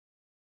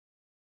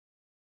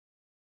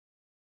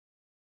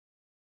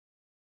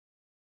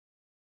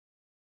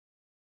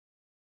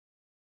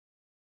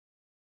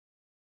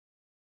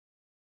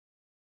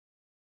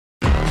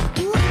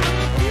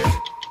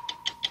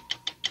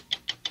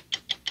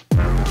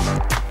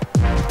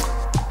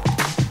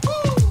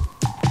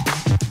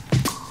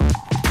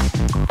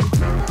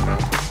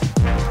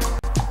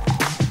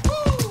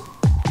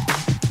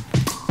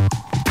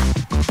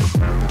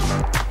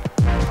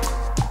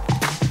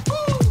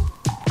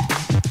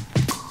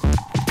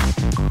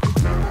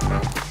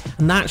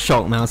And that,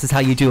 Shock Mouse, is how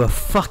you do a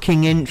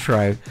fucking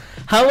intro.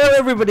 Hello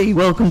everybody,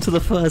 welcome to the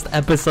first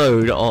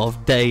episode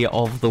of Day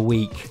of the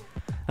Week.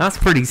 That's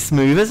pretty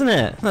smooth, isn't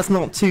it? That's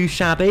not too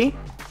shabby.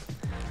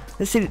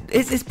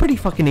 It's pretty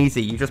fucking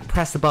easy. You just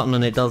press the button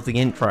and it does the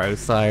intro,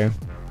 so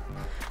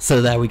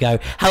there we go.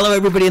 Hello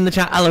everybody in the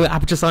chat. Hello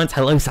Aperture Science.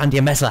 Hello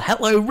Sandia Messer.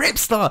 Hello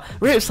Ripstar.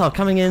 Ripstar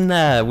coming in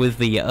there with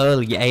the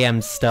early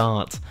AM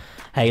start.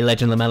 Hey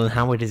Legend the Melon,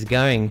 how it is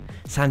going?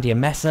 Sandia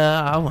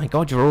Messer. Oh my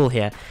god, you're all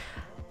here.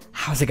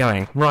 How's it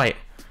going? Right.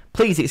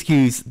 Please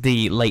excuse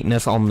the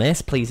lateness on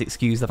this. Please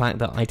excuse the fact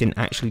that I didn't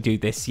actually do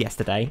this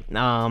yesterday.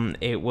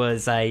 It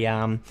was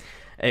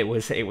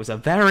a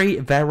very,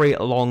 very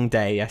long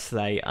day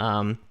yesterday.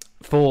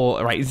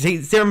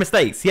 Zero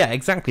mistakes. Yeah,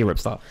 exactly,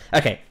 Ripstar.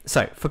 Okay,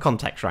 so for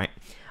context, right?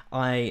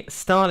 I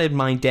started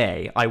my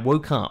day. I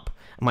woke up.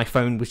 My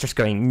phone was just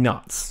going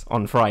nuts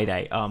on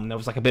Friday. There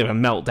was like a bit of a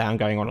meltdown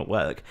going on at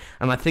work,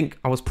 and I think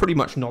I was pretty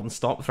much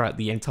non-stop throughout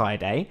the entire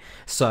day.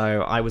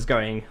 So I was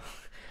going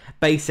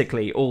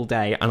basically all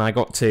day, and I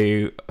got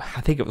to, I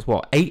think it was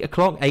 9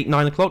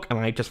 o'clock, and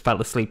I just fell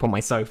asleep on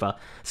my sofa.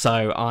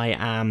 So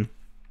I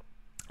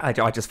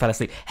just fell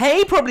asleep.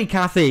 Hey, probably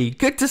Kathy,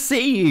 good to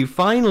see you.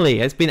 Finally,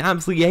 it's been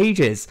absolutely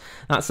ages.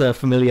 That's a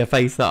familiar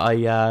face that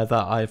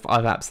I've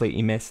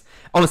absolutely missed.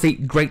 Honestly,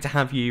 great to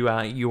have you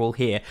all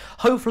here.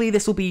 Hopefully,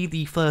 this will be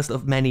the first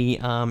of many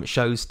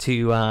shows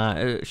to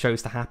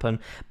happen.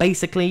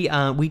 Basically,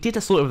 we did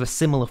a sort of a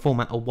similar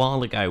format a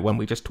while ago when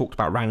we just talked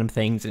about random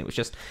things, and it was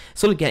just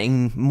sort of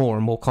getting more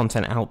and more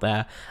content out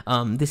there.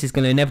 This is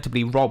going to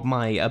inevitably rob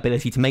my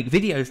ability to make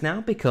videos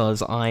now,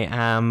 because I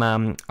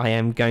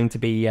am going to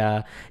be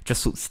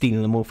just sort of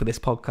stealing them all for this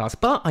podcast.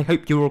 But I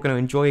hope you're all going to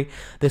enjoy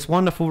this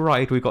wonderful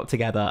ride we've got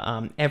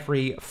together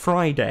every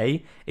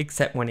Friday,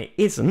 except when it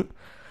isn't,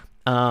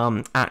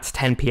 at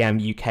 10 p.m.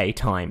 UK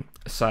time.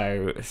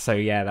 So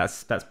yeah,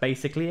 that's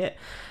basically it.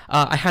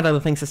 I had other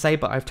things to say,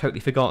 but I've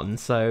totally forgotten.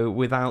 So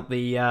without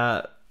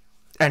the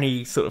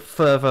any sort of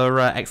further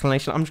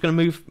explanation, I'm just going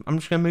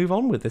to move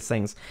on with these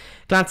things.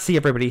 Glad to see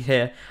everybody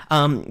here.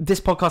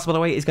 This podcast, by the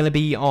way, is going to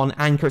be on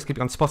Anchor. It's going to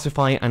be on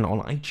Spotify and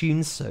on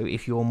iTunes. So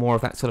if you're more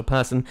of that sort of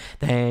person,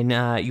 then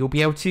you'll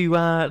be able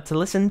to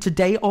listen to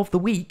Day of the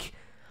Week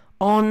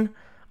on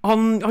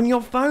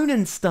your phone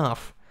and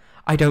stuff.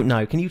 I don't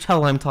know. Can you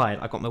tell I'm tired?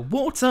 I've got my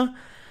water.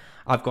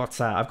 I've got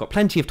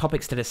plenty of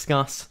topics to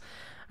discuss,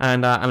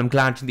 and I'm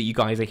glad that you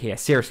guys are here.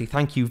 Seriously,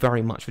 thank you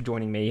very much for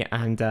joining me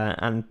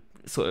and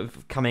sort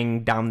of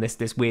coming down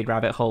this weird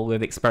rabbit hole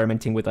of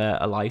experimenting with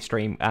a live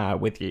stream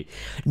with you.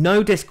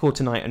 No Discord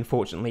tonight,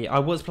 unfortunately. I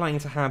was planning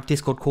to have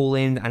Discord call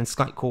in and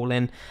Skype call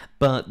in,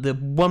 but the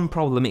one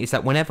problem is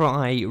that whenever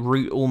I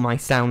route all my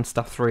sound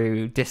stuff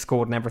through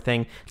Discord and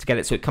everything to get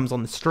it so it comes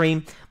on the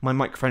stream, my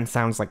microphone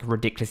sounds like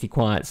ridiculously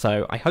quiet.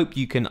 So I hope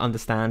you can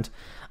understand.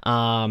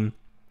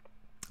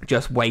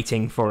 Just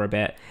waiting for a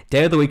bit.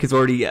 Day of the Week is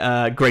already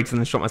greater than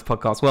the Shotmaz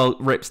podcast. Well,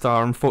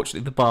 Ripstar,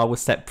 unfortunately, the bar was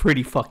set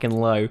pretty fucking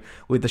low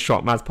with the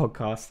Shotmaz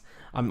podcast.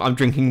 I'm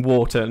drinking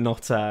water,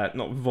 not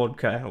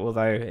vodka,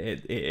 although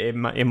it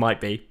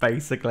might be,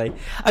 basically.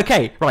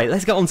 Okay, right,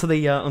 let's get onto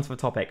the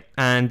topic,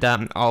 and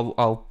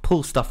I'll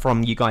pull stuff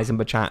from you guys in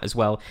the chat as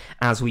well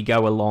as we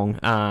go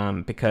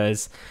along,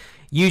 because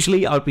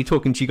usually I would be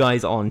talking to you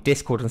guys on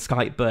Discord and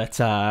Skype,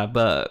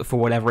 but for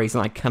whatever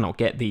reason I cannot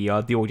get the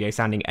audio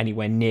sounding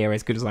anywhere near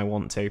as good as I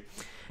want to.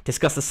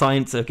 Discuss the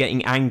science of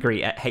getting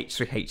angry at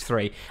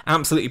H3H3.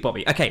 Absolutely,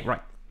 Bobby. Okay,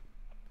 right.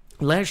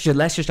 Let's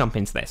just jump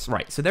into this.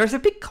 Right, so there's a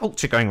big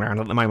culture going around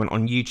at the moment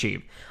on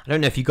YouTube. I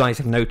don't know if you guys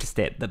have noticed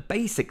it, but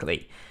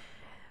basically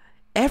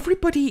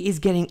everybody is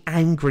getting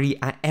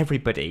angry at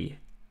everybody,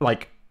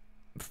 like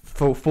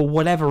for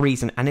whatever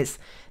reason, and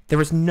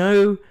there is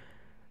no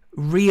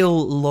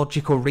real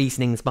logical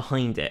reasonings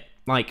behind it.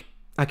 Like,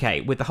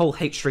 okay, with the whole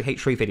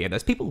H3H3 video,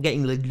 there's people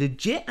getting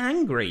legit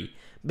angry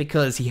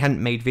because he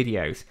hadn't made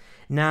videos.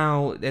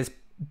 Now there's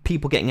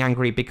people getting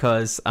angry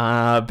because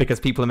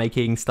people are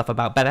making stuff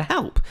about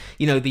BetterHelp.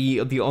 You know,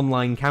 the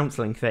online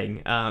counselling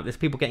thing. There's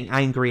people getting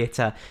angry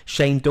at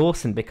Shane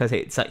Dawson because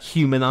it's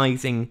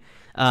humanizing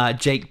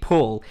Jake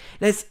Paul.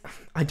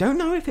 I don't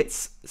know if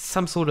it's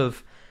some sort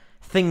of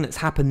thing that's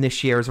happened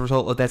this year as a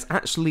result of there's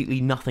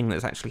absolutely nothing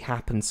that's actually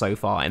happened so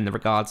far in the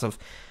regards of,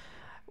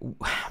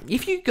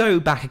 if you go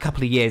back a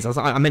couple of years,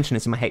 I mentioned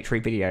this in my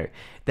H3 video,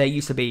 there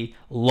used to be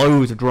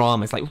loads of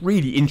dramas, like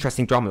really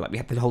interesting drama. Like we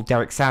had the whole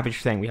Derek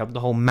Savage thing, we had the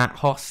whole Matt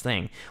Hoss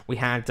thing, we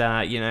had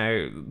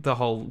the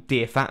whole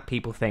Dear Fat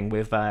People thing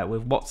with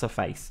what's her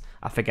face,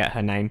 I forget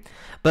her name,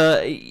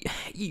 but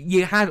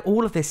you had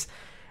all of this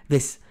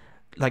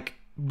like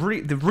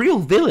the real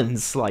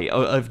villains like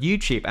of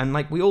YouTube, and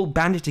like we all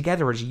banded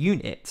together as a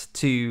unit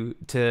to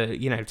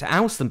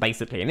oust them,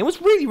 basically, and it was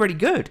really, really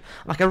good.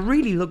 Like I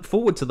really look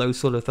forward to those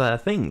sort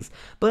of things.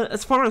 But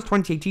as far as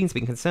 2018's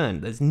been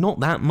concerned, there's not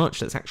that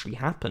much that's actually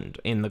happened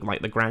in the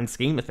grand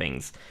scheme of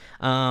things.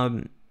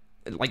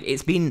 Like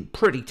it's been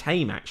pretty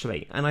tame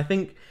actually, and I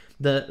think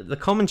the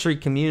commentary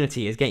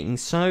community is getting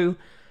so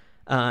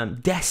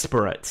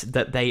desperate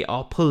that they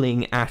are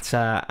pulling at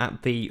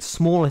the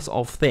smallest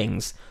of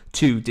things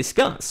to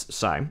discuss.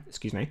 So,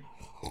 excuse me,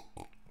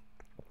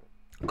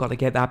 got to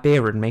get that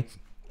beer in me.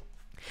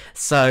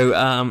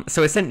 So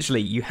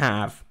essentially, you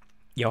have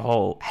your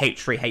whole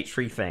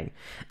H3 thing,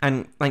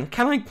 and like,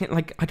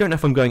 I don't know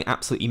if I'm going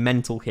absolutely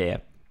mental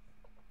here,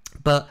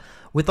 but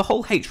with the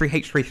whole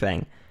H3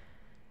 thing,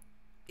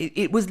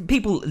 it was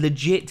people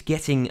legit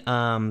getting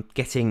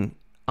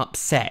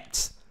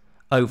upset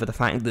over the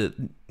fact that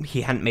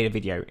he hadn't made a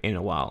video in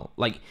a while.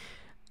 Like,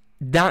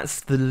 that's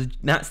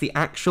the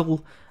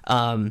actual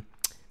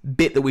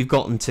bit that we've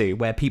gotten to,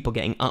 where people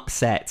getting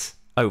upset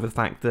over the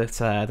fact that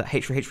that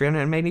H3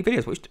 hadn't made any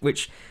videos,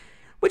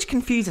 which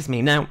confuses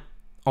me. Now,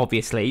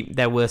 obviously,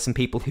 there were some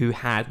people who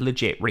had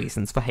legit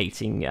reasons for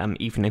hating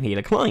Ethan and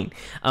Hila Klein.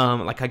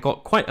 Like, I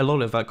got quite a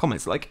lot of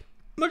comments, like,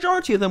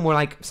 majority of them were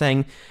like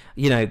saying,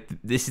 you know,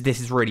 this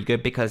is really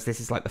good because this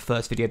is like the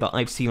first video that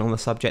I've seen on the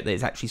subject that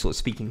is actually sort of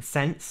speaking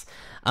sense.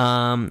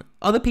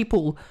 Other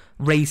people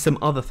raised some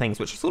other things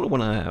which I sort of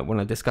want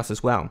to discuss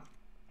as well.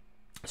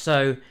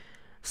 So,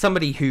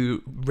 somebody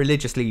who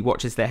religiously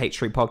watches their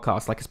H3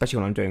 podcast, like especially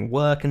when I'm doing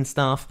work and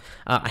stuff,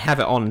 I have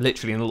it on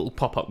literally in a little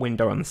pop-up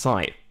window on the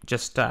site,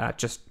 just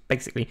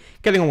basically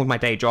getting on with my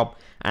day job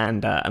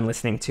and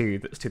listening to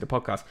the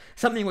podcast.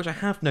 Something which I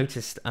have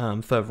noticed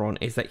further on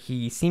is that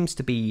he seems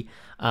to be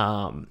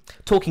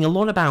talking a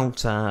lot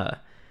about,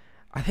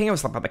 I think it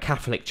was about the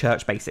Catholic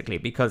Church, basically,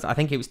 because I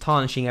think it was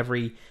tarnishing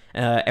every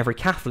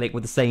Catholic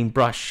with the same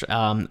brush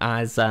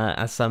as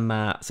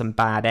some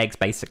bad eggs,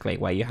 basically,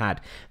 where you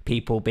had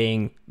people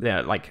being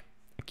like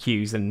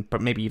accused, and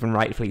but maybe even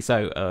rightfully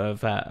so,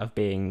 of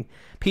being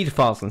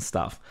paedophiles and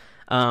stuff.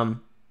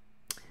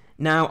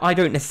 Now, I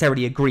don't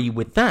necessarily agree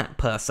with that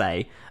per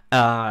se,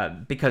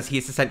 because he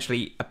is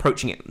essentially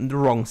approaching it the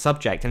wrong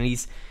subject, and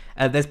he's.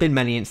 There's been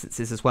many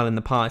instances as well in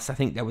the past. I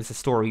think there was a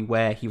story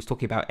where he was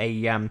talking about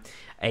a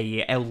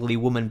elderly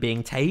woman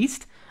being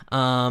tased,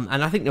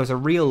 and I think there was a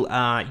real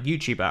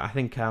YouTuber.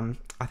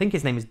 I think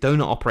his name is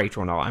Donut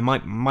Operator or not. I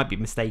might be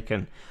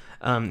mistaken.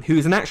 Who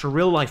is an actual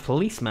real life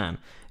policeman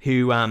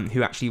who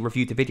actually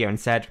reviewed the video and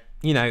said,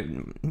 you know,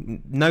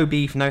 no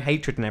beef, no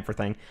hatred, and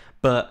everything,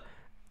 but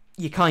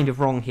you're kind of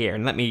wrong here,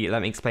 and let me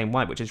explain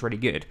why, which is really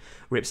good.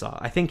 Ripsar,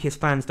 I think his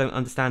fans don't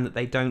understand that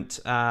they don't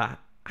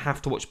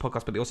have to watch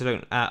podcasts, but they also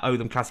don't owe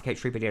them classic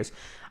H3 videos.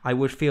 I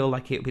would feel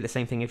like it would be the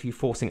same thing if you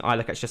forcing I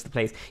Look At just the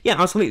plays. Yeah,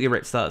 absolutely,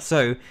 Ripstar.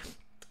 So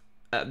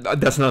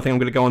that's another thing I'm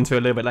going to go on to a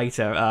little bit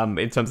later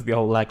in terms of the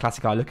whole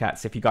classic I Look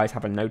Ats, if you guys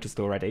haven't noticed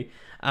already.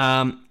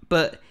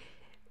 But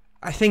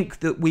I think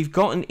that we've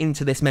gotten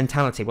into this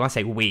mentality. Well, I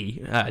say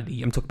we.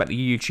 I'm talking about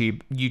the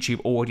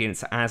YouTube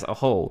audience as a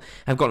whole.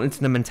 Have gotten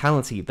into the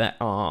mentality that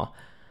our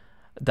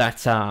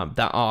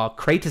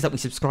creators that we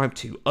subscribe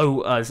to owe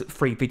us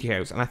free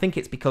videos, and I think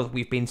it's because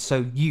we've been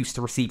so used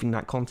to receiving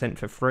that content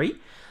for free.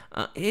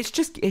 It's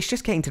just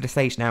getting to the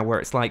stage now where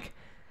it's like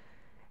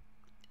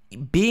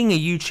being a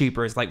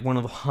YouTuber is like one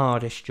of the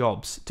hardest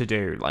jobs to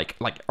do. Like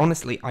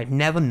honestly, I've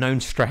never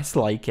known stress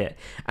like it.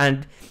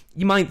 And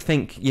you might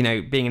think, you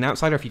know, being an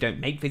outsider, if you don't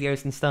make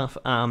videos and stuff,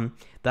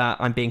 that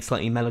I'm being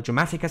slightly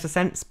melodramatic as a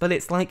sense, but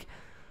it's like,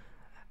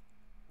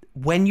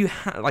 when you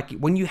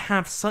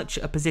have such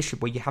a position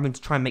where you're having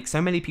to try and make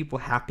so many people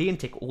happy and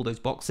tick all those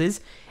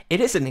boxes, it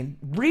is a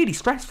really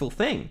stressful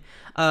thing,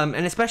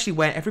 and especially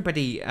where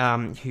everybody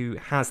who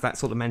has that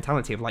sort of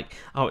mentality of like,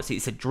 oh, it's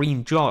a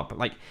dream job.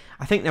 Like,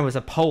 I think there was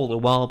a poll a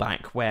while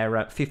back where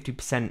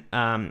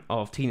 50%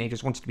 of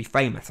teenagers wanted to be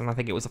famous, and I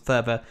think it was a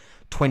further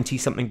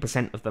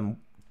 20-something% of them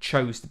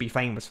chose to be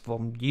famous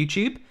from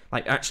YouTube,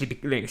 like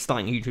actually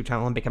starting a YouTube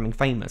channel and becoming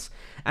famous.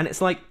 And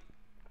it's like,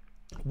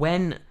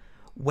 when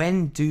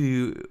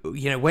do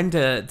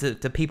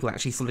people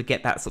actually sort of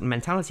get that sort of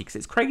mentality? Because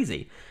it's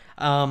crazy.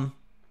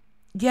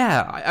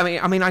 Yeah,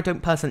 I mean, I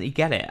don't personally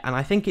get it, and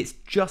I think it's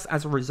just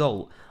as a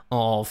result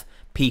of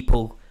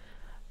people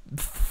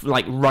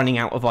like running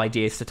out of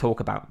ideas to talk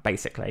about,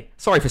 basically.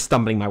 Sorry for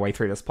stumbling my way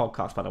through this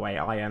podcast, by the way.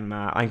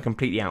 I'm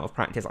completely out of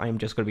practice. I am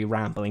just going to be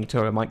rambling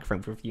to a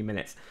microphone for a few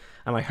minutes,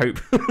 and I hope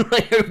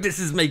this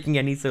is making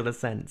any sort of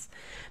sense.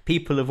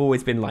 People have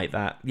always been like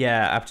that.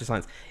 Yeah, Aperture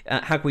Science.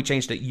 How can we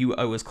change that you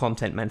owe us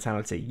content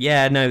mentality?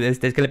 Yeah, no, there's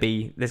going to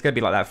be like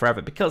that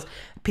forever, because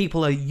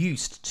people are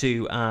used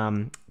to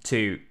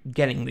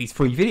getting these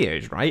free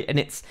videos, right? And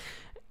it's,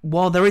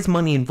 while there is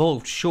money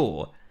involved,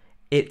 sure,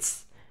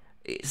 it's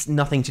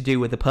nothing to do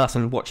with the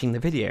person watching the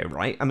video,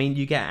 right? I mean,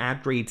 you get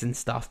ad reads and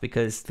stuff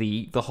because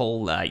the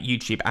whole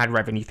YouTube ad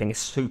revenue thing is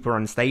super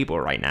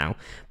unstable right now.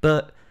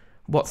 But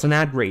what's an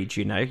ad read?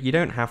 You know, you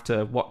don't have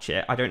to watch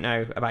it. I don't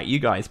know about you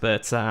guys,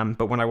 but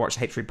when I watch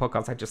the H3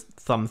 podcast, I just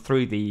thumb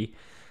through the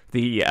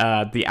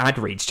ad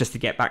reads just to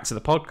get back to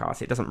the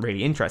podcast. It doesn't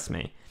really interest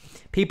me.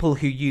 People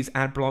who use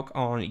adblock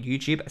on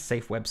YouTube, a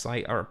safe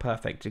website, are a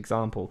perfect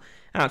example.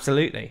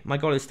 Absolutely. My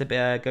goal is to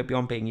go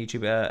beyond being a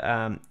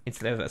YouTuber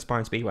instead of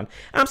aspiring to be one.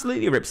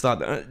 Absolutely,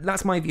 Ripstar.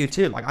 That's my view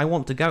too. Like, I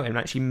want to go and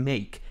actually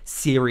make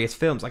serious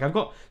films. Like, I've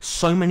got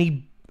so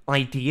many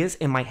ideas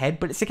in my head,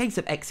 but it's a case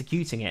of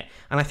executing it,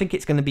 and I think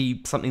it's going to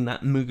be something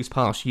that moves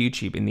past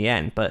YouTube in the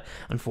end. But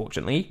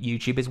unfortunately,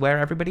 YouTube is where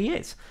everybody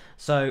is,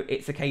 so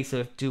it's a case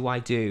of, do I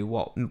do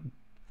what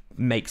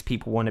makes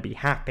people want to be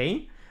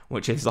happy,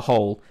 which is the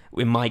whole,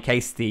 in my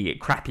case, the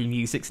crappy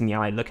musics and the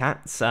I Look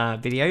At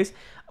videos,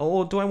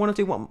 or do I want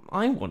to do what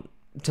I want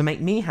to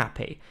make me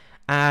happy?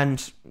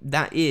 And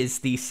that is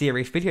these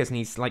serious videos and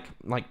these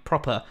like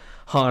proper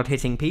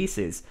hard-hitting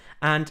pieces.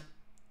 And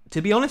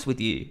to be honest with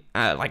you,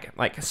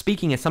 like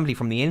speaking as somebody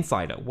from the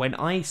insider, when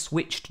I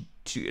switched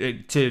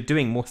to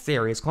doing more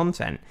serious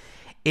content,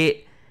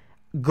 it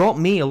got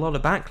me a lot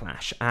of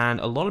backlash, and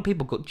a lot of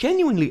people got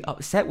genuinely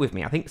upset with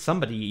me. I think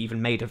somebody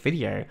even made a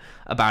video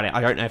about it. I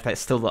don't know if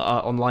that's still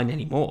online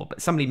anymore,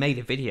 but somebody made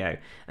a video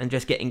and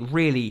just getting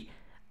really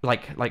I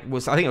think it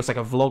was like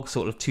a vlog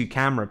sort of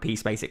 2-camera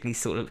piece, basically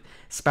sort of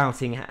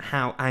spouting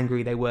how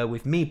angry they were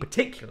with me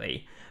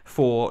particularly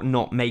for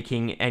not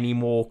making any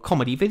more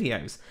comedy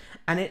videos.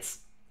 And it's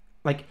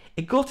like,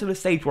 it got to the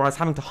stage where I was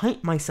having to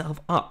hype myself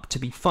up to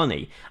be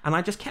funny, and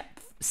I just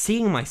kept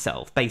seeing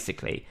myself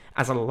basically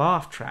as a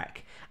laugh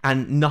track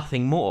and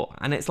nothing more.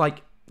 And it's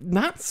like,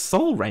 that's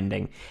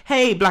soul-rending.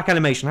 Hey, Black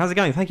Animation, how's it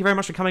going? Thank you very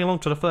much for coming along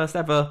to the first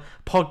ever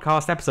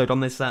podcast episode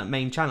on this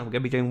main channel. We're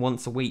going to be doing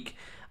once a week,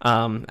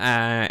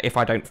 if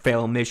I don't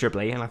fail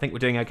miserably, and I think we're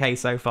doing okay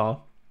so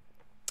far.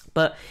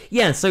 But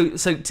yeah, so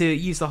to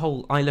use the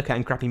whole I Look At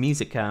and crappy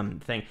music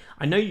thing,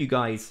 I know you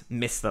guys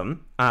miss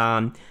them.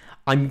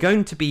 I'm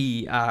going to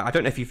be, I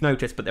don't know if you've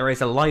noticed, but there is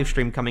a live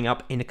stream coming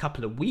up in a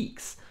couple of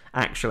weeks,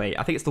 actually.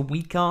 I think it's the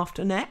week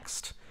after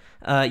next.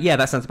 Yeah,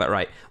 that sounds about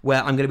right. Where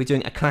I'm going to be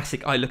doing a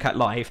classic I Look At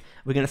live.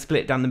 We're going to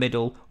split it down the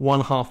middle,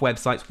 one half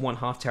websites, one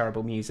half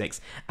terrible musics,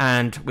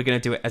 and we're going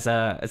to do it as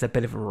a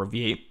bit of a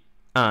review.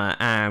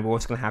 And we're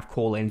also going to have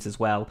call-ins as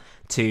well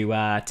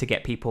to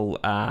get people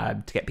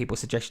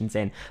suggestions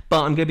in. But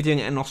I'm going to be doing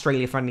it in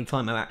Australia-friendly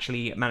time. I'm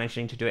actually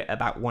managing to do it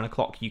about 1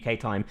 o'clock UK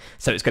time,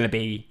 so it's going to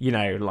be, you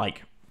know,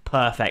 like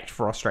perfect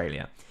for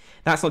Australia.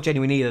 That's not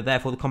genuine either,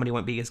 therefore the comedy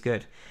won't be as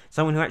good.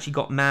 Someone who actually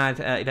got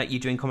mad about you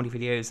doing comedy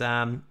videos,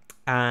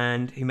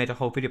 and who made a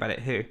whole video about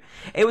it, who?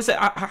 It was,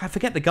 I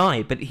forget the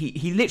guy, but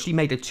he literally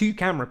made a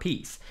 2-camera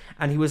piece,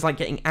 and he was like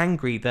getting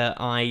angry that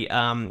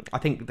I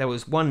think there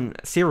was one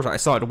series that I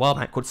started a while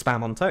back called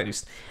Spam on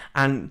Toast,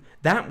 and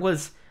that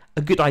was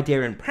a good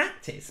idea in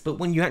practice, but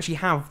when you actually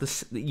have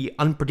the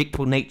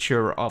unpredictable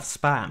nature of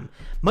spam,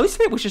 most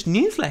of it was just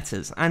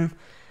newsletters, and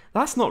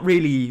that's not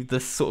really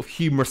the sort of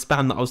humorous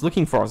spam that I was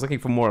looking for. I was looking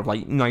for more of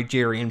like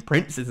Nigerian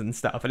princes and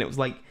stuff, and it was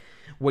like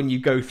when you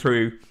go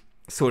through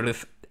sort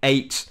of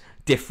 8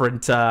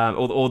 different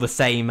or the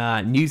same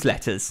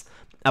newsletters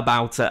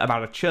about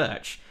a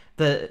church.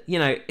 That, you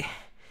know,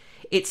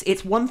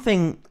 it's one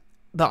thing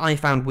that I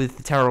found with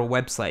the terror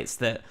websites,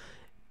 that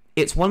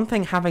it's one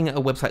thing having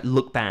a website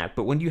look bad,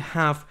 but when you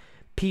have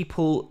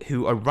people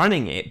who are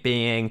running it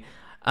being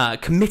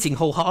committing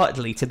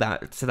wholeheartedly to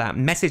that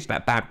message,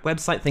 that bad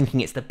website, thinking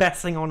it's the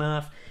best thing on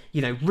earth,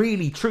 you know,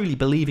 really truly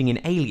believing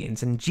in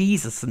aliens and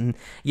Jesus, and,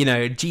 you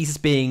know, Jesus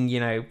being, you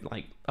know,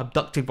 like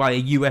abducted by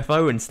a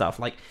UFO and stuff,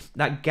 like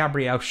that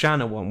Gabrielle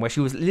Shanna one where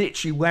she was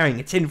literally wearing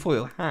a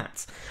tinfoil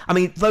hat. I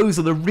mean, those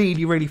are the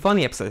really, really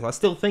funny episodes. I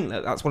still think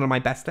that that's one of my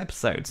best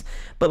episodes.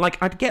 But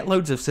like, I'd get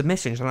loads of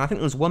submissions, and I think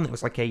there was one that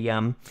was like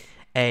a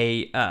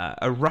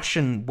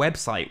Russian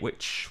website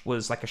which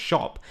was like a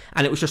shop,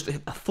 and it was just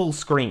a full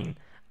screen.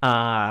 It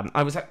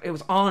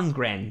was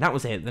Arngren, that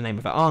was it, the name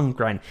of it,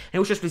 Arngren. And it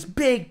was just this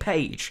big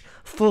page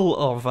full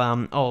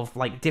of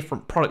like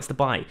different products to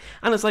buy.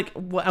 And it's like,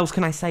 what else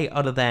can I say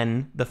other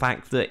than the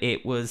fact that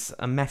it was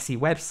a messy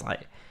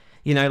website?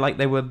 You know, like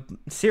they were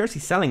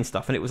seriously selling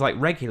stuff, and it was like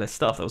regular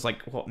stuff. There was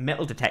like, what,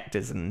 metal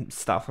detectors and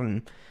stuff,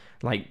 and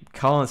like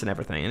cars and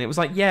everything. And it was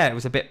like, yeah, it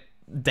was a bit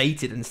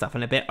dated and stuff,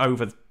 and a bit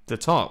over the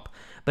top.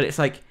 But it's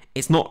like,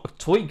 it's not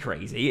Toy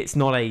Crazy. It's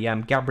not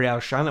a Gabrielle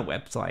Shanna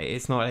website.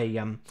 It's not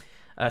a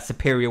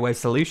Superior Web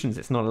Solutions.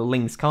 It's not a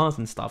Lynx Cars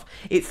and stuff.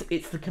 It's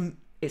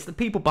the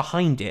people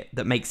behind it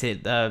that makes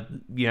it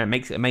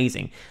makes it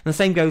amazing. And the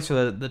same goes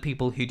for the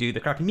people who do the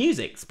crappy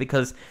musics,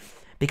 because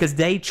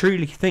they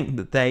truly think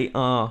that they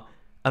are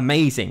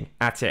amazing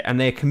at it, and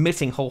they're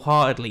committing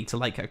wholeheartedly to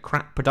like a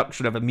crap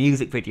production of a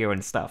music video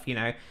and stuff, you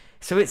know.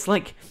 So it's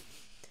like,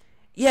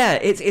 yeah,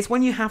 it's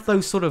when you have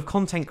those sort of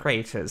content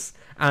creators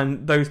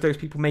and those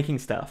people making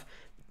stuff,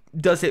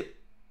 does it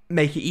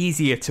make it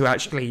easier to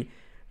actually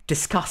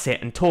discuss it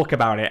and talk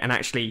about it, and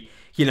actually,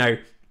 you know,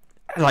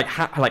 like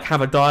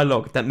have a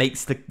dialogue that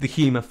makes the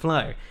humor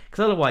flow?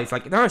 Because otherwise,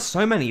 like, there are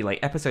so many like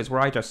episodes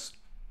where I just,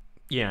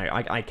 you know,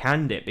 I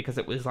canned it because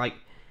it was like,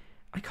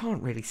 I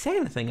can't really say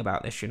anything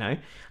about this, you know.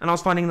 And I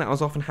was finding that I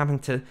was often having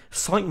to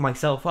psych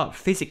myself up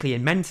physically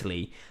and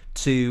mentally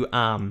to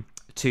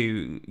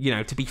you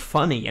know, to be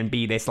funny and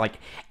be this like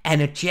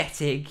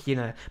energetic, you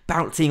know,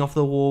 bouncing off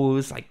the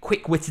walls, like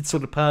quick-witted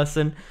sort of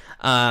person,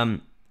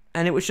 and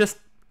it was just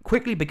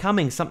quickly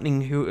becoming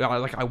something who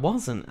like I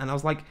wasn't. And I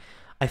was like,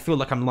 I feel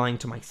like I'm lying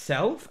to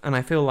myself, and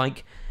I feel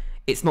like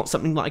it's not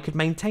something that I could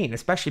maintain,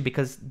 especially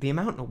because the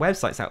amount of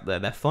websites out there,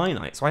 they're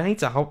finite. So I need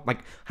to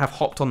have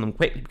hopped on them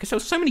quickly, because there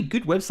were so many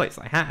good websites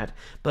I had,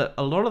 but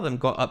a lot of them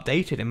got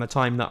updated in the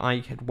time that I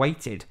had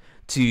waited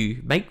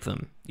to make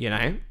them,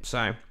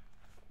 So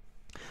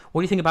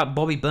what do you think about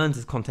Bobby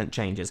Burns' content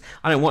changes?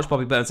 I don't watch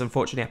Bobby Burns,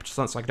 unfortunately,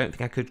 so I don't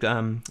think I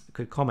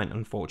could comment,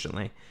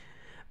 unfortunately.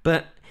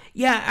 But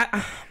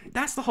yeah,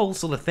 that's the whole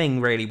sort of thing,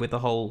 really, with the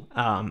whole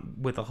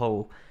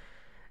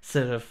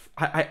sort of,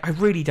 I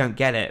really don't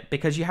get it,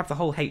 because you have the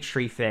whole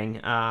H3 thing,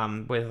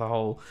 with the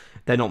whole,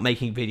 they're not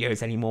making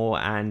videos anymore,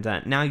 and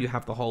now you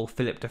have the whole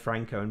Philip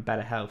DeFranco and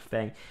Better Health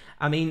thing.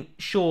 I mean,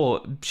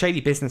 sure, shady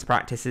business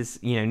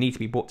practices, need to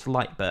be brought to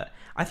light, but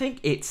I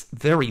think it's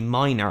very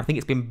minor. I think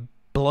it's been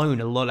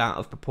blown a lot out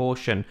of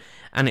proportion,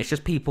 and it's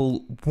just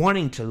people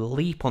wanting to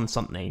leap on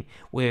something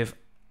with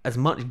as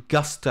much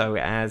gusto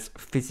as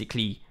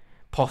physically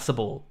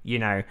possible,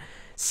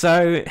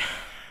 So,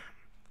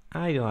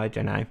 I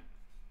don't know.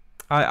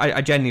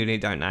 I genuinely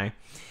don't know.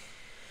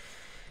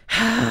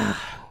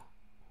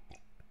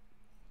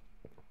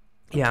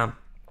 Yeah,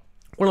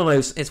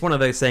 it's one of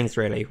those things,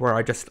 really, where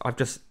I've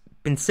just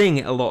been seeing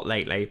it a lot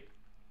lately.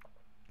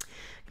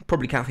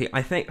 Probably Kathy.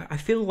 I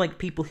feel like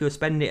people who are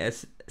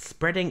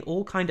spending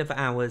all kind of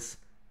hours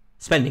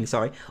immersed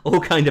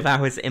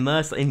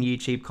in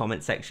YouTube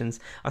comment sections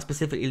are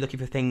specifically looking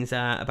for things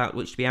about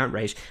which to be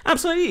outraged.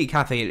 Absolutely,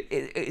 Kathy.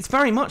 It's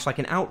very much like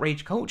an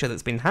outrage culture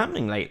that's been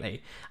happening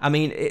lately. I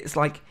mean, it's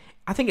like,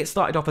 I think it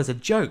started off as a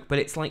joke, but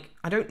it's like,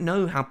 I don't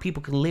know how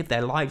people can live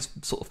their lives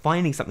sort of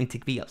finding something to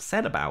be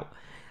upset about.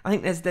 I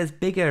think there's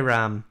bigger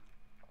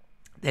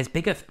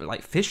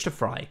like fish to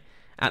fry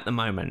at the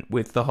moment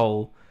with the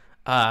whole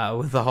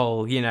with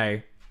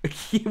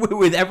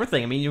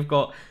everything. I mean, you've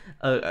got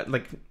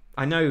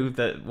I know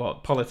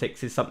that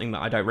politics is something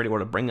that I don't really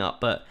want to bring up,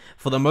 but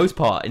for the most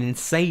part, an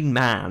insane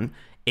man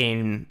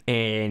in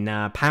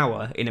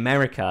power in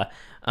America,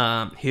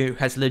 who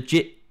has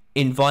legit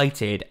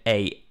invited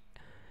a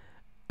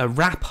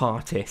rap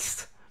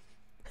artist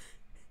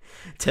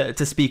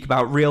to speak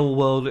about real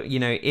world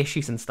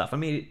issues and stuff. I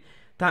mean,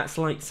 that's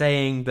like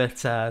saying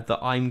that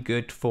I'm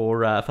good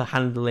for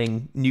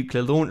handling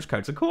nuclear launch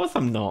codes. Of course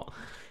I'm not.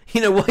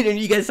 Why don't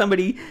you get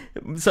somebody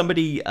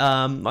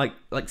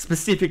like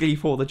specifically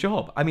for the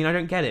job? I mean, I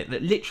don't get it.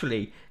 That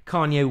literally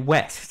Kanye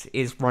West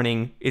is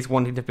wanting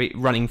to be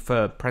running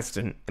for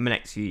president in the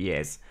next few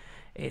years.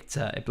 It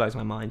blows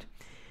my mind.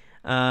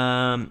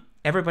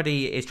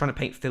 Everybody is trying to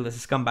paint Phil as a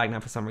scumbag now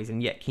for some reason,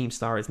 yet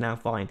Keemstar is now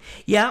fine.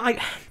 Yeah,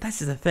 this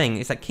is the thing.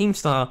 It's like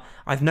Keemstar,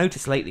 I've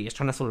noticed lately, is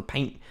trying to sort of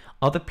paint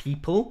other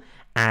people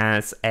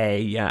as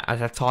a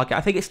target.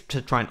 I think it's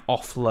to try and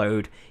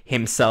offload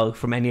himself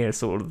from any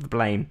sort of the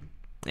blame.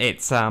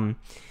 It's I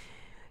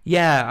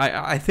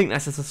think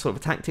that's just a sort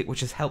of a tactic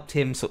which has helped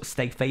him sort of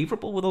stay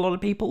favourable with a lot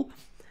of people.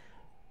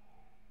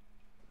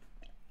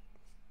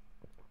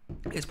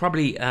 It's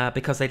probably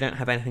because they don't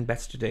have anything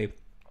better to do.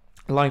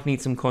 Life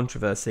needs some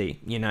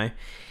controversy,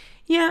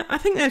 Yeah, I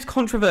think there's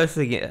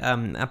controversy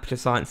up to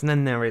science, and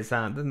then there is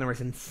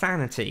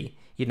insanity,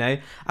 I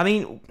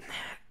mean,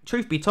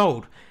 truth be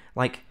told,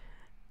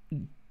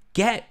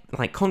 get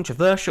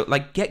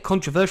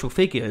controversial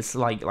figures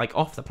like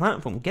off the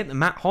platform. Get the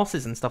Matt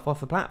Hosses and stuff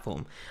off the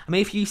platform. I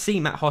mean, if you see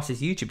Matt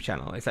Hoss's YouTube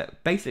channel, it's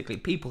that basically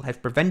people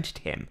have prevented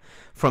him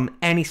from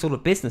any sort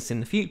of business in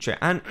the future,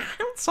 and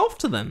hats off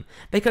to them,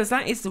 because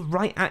that is the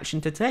right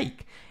action to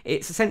take.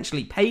 It's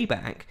essentially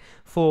payback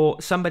for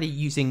somebody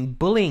using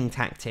bullying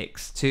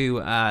tactics to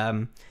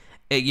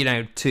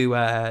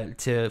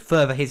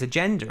further his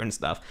agenda and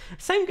stuff.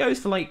 Same goes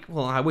for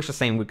I wish the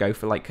same would go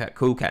for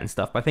Cool Cat and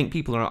stuff, but I think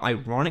people are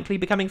ironically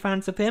becoming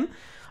fans of him,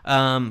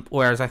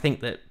 whereas I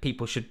think that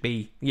people should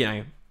be,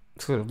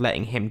 sort of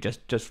letting him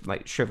just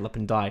shrivel up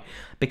and die,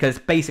 because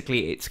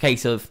basically it's a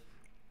case of,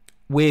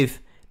 with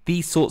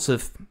these sorts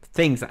of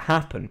things that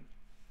happen,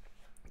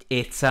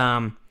 it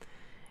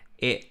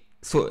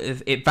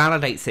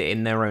validates it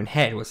in their own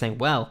head. We're saying,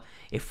 well,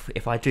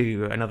 if I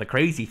do another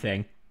crazy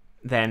thing,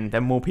 then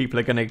more people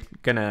are gonna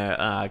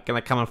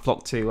come and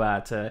flock to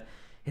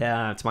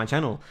my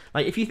channel.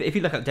 Like if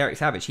you look at Derek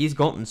Savage, he's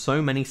gotten so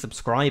many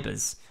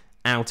subscribers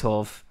out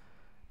of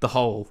the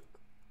whole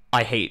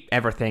I hate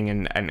everything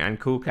and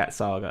Cool Cat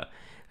saga.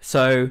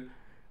 So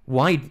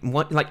why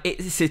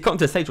it's gotten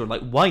to the stage where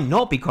why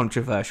not be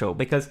controversial?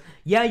 Because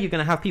you're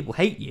gonna have people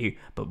hate you,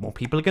 but more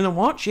people are gonna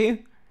watch you.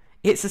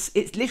 It's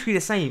literally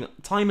the same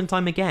time and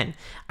time again,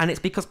 and it's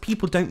because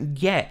people don't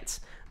get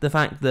the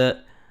fact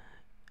that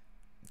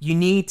you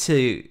need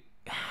to,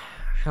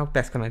 how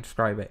best can I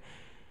describe it?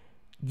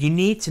 You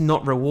need to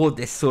not reward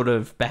this sort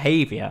of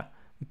behavior,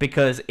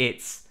 because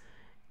it's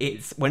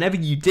whenever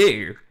you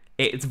do,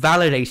 it's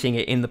validating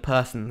it in the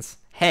person's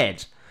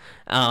head,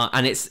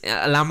 and it's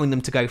allowing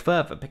them to go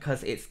further,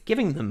 because it's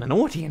giving them an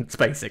audience,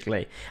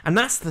 basically. And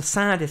that's the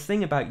saddest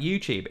thing about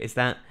YouTube, is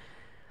that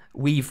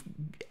we've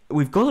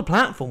got a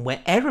platform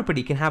where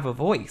everybody can have a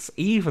voice,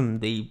 even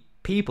the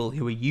people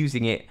who are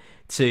using it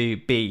to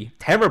be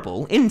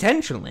terrible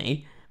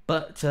intentionally,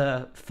 but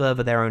to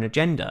further their own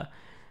agenda.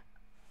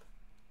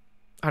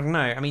 I don't know.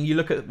 I mean, you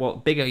look at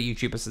what bigger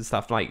YouTubers and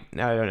stuff like,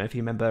 I don't know if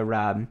you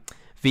remember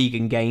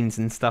Vegan Gains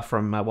and stuff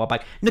from a while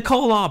back.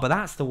 Nicole Arbor,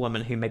 that's the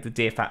woman who made the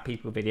Dear Fat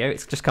People video.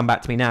 It's just come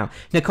back to me now.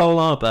 Nicole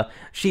Arbor,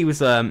 she was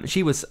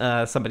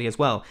somebody as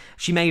well.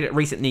 She made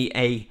recently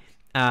a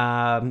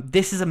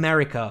This Is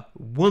America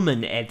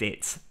woman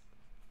edit.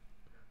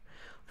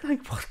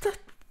 Like, what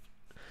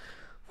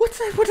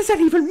does that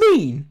even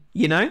mean?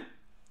 You know?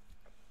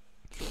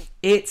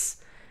 It's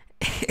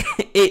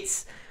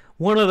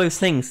one of those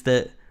things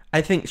that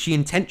I think she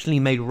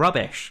intentionally made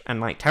rubbish and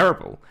like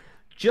terrible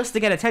just to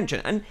get attention,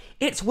 and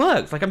it's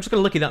worked. Like, I'm just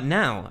gonna look it up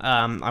now.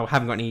 I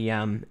haven't got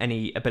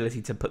any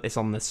ability to put this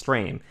on the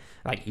stream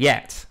like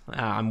yet.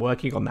 I'm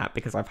working on that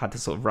because I've had to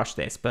sort of rush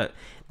this. But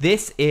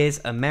This Is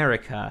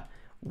America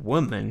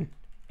woman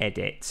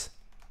edit.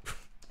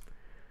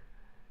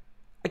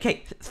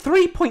 Okay,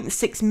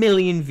 3.6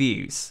 million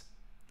views.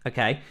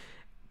 Okay,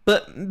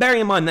 but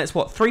bearing in mind that's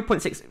what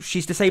 3.6.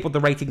 She's disabled the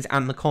ratings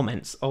and the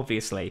comments,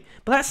 obviously,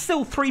 but that's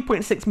still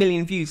 3.6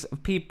 million views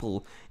of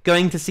people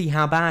going to see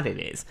how bad it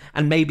is,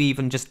 and maybe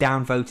even just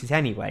downvote it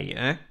anyway. You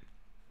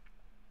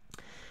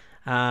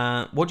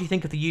know. What do you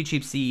think of the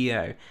YouTube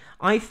CEO?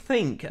 I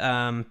think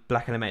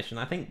Black Animation.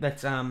 I think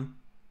that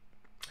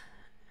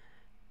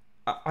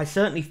I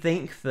certainly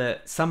think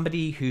that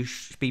somebody who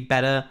should be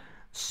better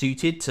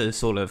suited to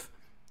sort of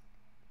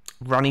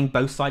running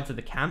both sides of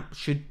the camp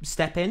should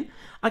step in.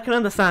 I can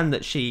understand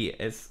that she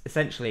is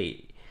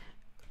essentially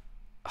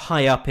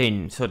high up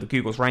in sort of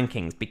Google's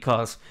rankings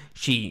because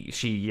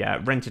she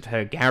rented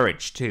her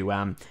garage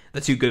to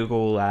the two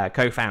Google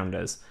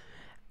co-founders.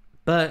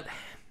 But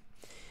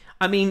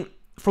I mean,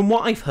 from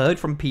what I've heard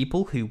from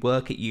people who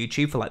work at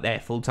YouTube for like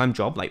their full-time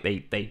job, like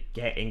they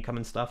get income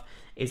and stuff,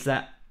 is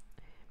that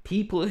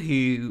people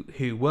who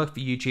work for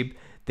YouTube,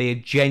 they are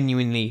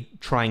genuinely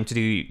trying to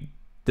do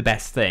the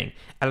best thing.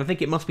 And I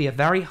think it must be a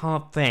very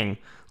hard thing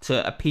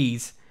to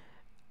appease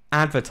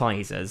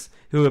advertisers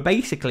who have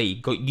basically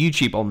got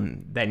YouTube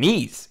on their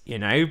knees, you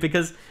know,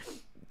 because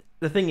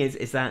the thing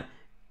is that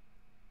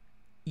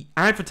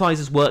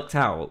advertisers worked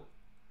out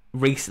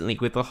recently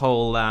with the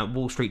whole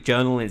Wall Street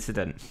Journal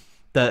incident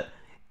that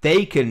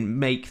they can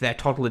make their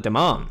toddler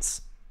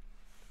demands,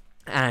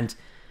 and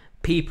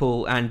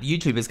people and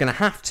YouTubers going to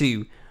have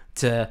to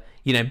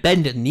you know,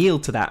 bend and kneel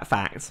to that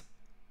fact,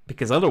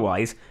 because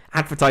otherwise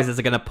advertisers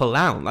are going to pull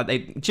out. Like, do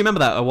you remember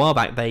that a while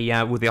back? They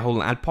with the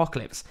whole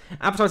adpocalypse,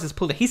 advertisers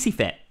pulled a hissy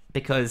fit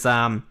because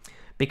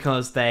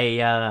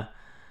they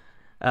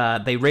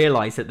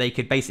realized that they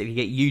could basically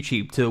get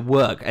YouTube to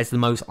work as the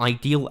most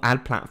ideal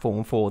ad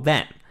platform for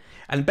them,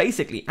 and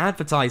basically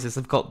advertisers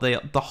have got the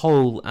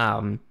whole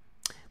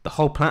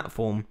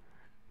platform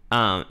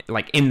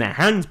like in their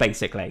hands,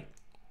 basically,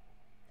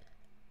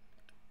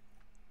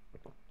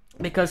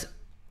 because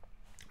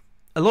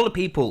a lot of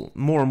people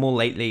more and more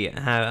lately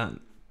are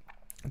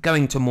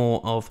going to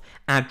more of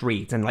ad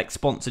reads and like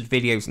sponsored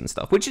videos and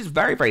stuff, which is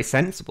very, very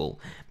sensible,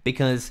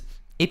 because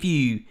if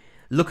you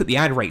look at the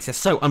ad rates, they're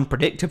so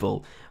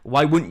unpredictable.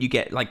 Why wouldn't you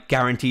get like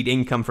guaranteed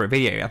income for a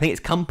video? I think it's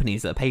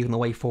companies that are paving the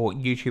way for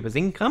YouTubers'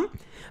 income,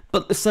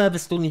 but the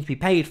service still needs to be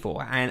paid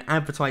for, and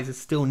advertisers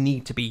still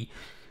need to be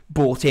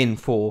bought in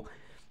for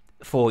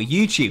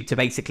YouTube to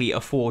basically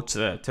afford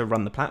to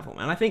run the platform.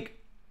 And I think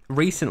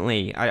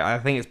recently, I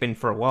think it's been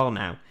for a while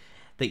now,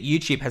 that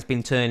YouTube has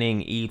been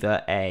turning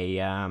either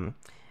a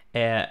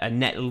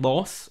net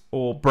loss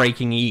or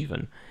breaking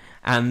even,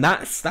 and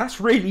that's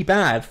really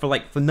bad for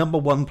like the number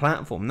one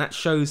platform. That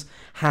shows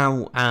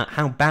how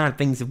bad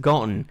things have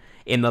gotten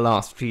in the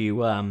last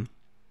few years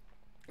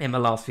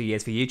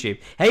for YouTube.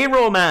 Hey,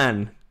 Raw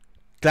Man,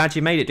 glad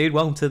you made it, dude.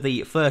 Welcome to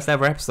the first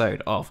ever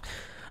episode of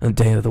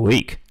Day of the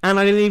Week. And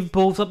I didn't even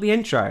pull up the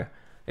intro.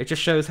 It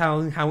just shows how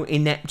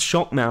inept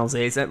Shockmouse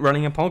is at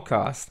running a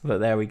podcast.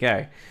 But there we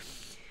go.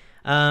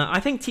 I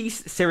think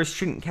T-Series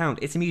shouldn't count.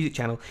 It's a music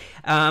channel.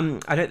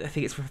 I don't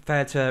think it's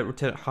fair to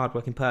return a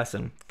hard-working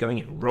person going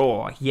in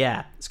raw.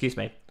 Yeah, excuse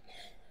me.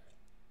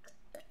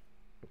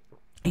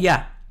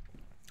 Yeah,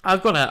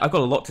 I've got a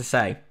lot to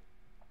say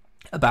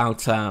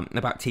about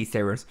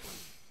T-Series.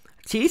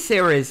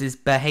 T-Series'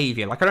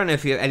 behaviour. Like, I don't know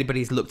if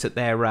anybody's looked at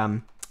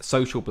their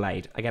Social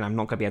Blade. Again, I'm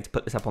not going to be able to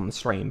put this up on the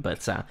stream,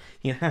 but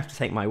you have to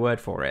take my word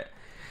for it.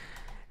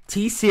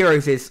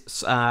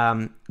 T-Series'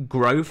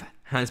 growth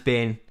has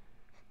been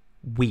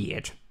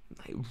weird,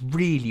 like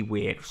really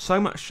weird, so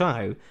much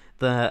so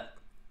that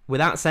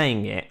without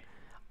saying it,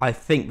 I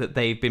think that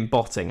they've been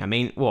botting. I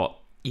mean, what,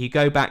 you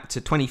go back to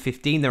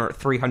 2015, they're at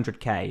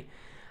 300k,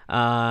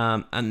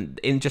 and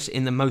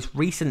in the most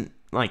recent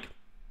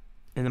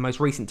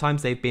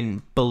times, they've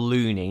been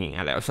ballooning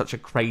at such a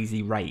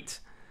crazy rate.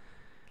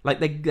 Like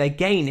they're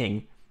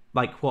gaining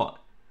like what,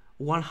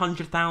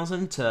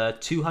 100,000 to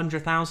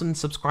 200,000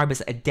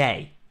 subscribers a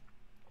day.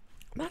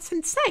 That's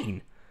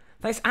insane.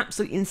 That's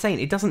absolutely insane.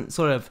 It doesn't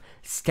sort of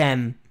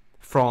stem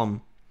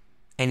from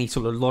any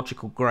sort of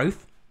logical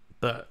growth,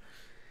 but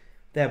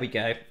there we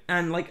go.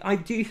 And like, I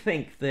do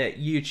think that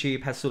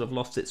YouTube has sort of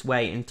lost its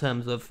way in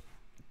terms of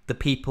the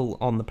people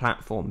on the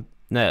platform.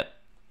 That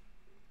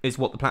is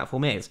what the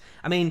platform is.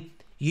 I mean,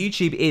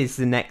 YouTube is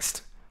the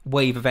next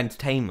wave of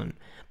entertainment,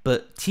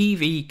 but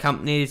TV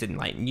companies and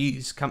like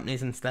news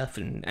companies and stuff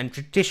and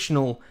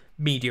traditional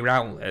media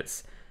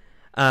outlets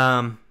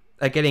are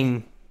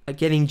getting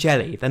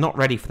jelly. They're not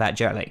ready for that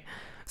jelly,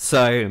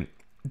 so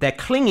they're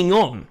clinging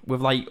on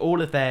with like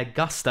all of their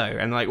gusto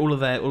and like all of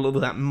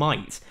that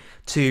might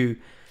to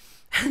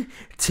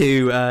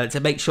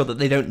make sure that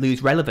they don't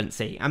lose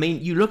relevancy. I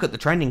mean, you look at the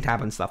trending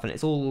tab and stuff, and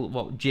it's all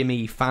what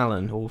Jimmy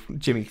Fallon, or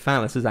Jimmy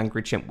Phallus as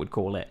Angry Chimp would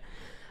call it,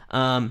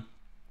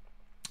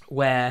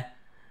 where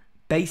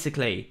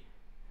basically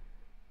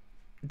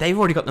they've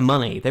already got the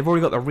money, they've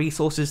already got the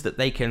resources that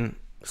they can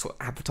sort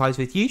of advertise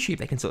with YouTube.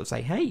 They can sort of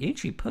say, hey,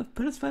 YouTube,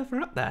 put us further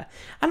up there.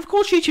 And of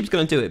course YouTube's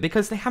going to do it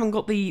because they haven't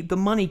got the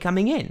money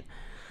coming in.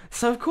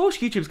 So of course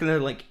YouTube's going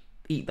to like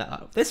eat that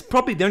up. That's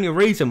probably the only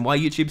reason why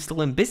YouTube's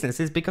still in business,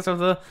 is because of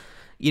the,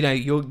 you know,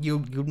 your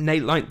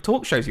late night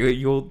talk shows,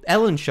 your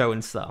Ellen show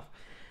and stuff.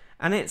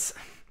 And it's,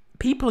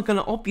 people are going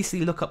to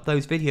obviously look up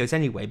those videos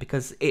anyway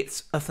because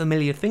it's a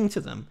familiar thing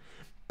to them.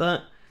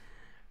 But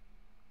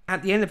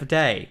at the end of the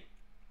day,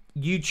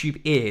 YouTube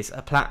is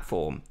a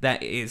platform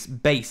that is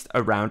based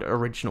around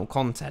original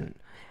content,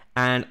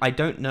 and I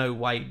don't know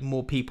why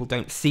more people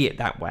don't see it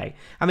that way.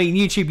 I mean,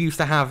 YouTube used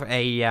to have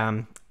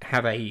a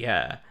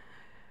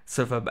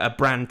sort of a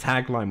brand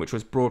tagline, which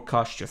was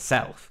broadcast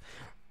yourself,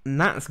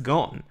 and that's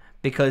gone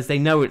because they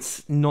know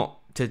it's not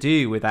to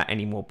do with that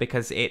anymore,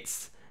 because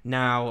it's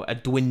now a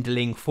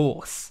dwindling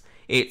force.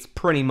 It's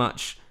pretty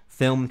much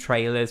film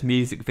trailers,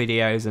 music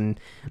videos, and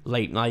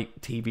late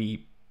night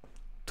TV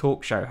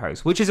talk show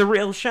host, which is a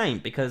real shame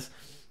because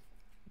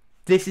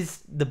this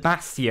is the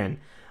bastion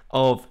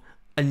of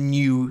a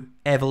new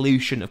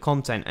evolution of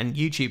content, and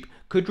YouTube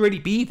could really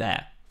be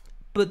there,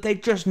 but they're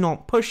just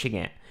not pushing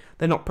it.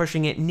 They're not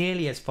pushing it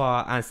nearly as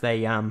far as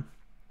they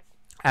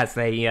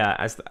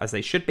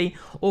should be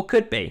or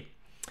could be.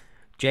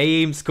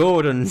 James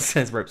Gordon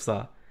says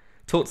Ripstar.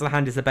 Talk to the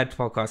Hand is the best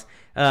podcast.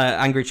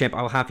 Angry Chimp,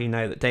 I'll have you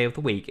know that Day of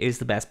the Week is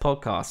the best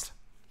podcast.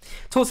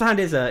 Talk to the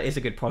Hand is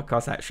a good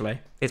podcast,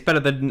 actually. It's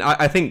better than,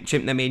 I think,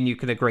 Chimp, me and you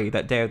can agree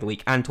that Day of the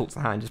Week and Talk to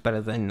the Hand is better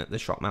than the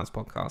Shot Mouse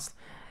podcast.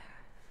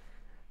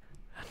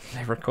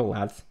 Never recall,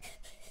 lads.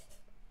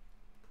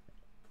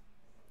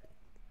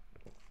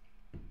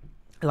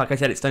 Like I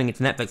said, it's turning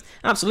into Netflix.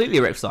 Absolutely,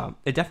 Ripstar.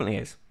 It definitely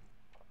is.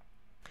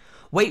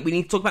 Wait, we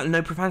need to talk about the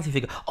no profanity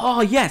figure.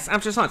 Oh, yes,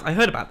 Abstract Science. I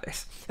heard about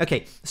this.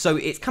 Okay, so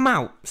it's come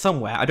out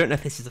somewhere. I don't know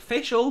if this is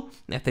official,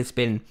 if it's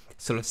been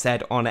sort of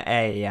said on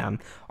an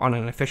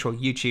official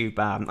YouTube.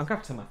 I'm going to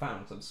have to turn my fan on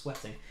because I'm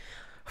sweating.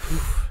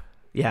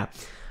 Yeah.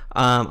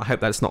 I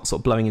hope that's not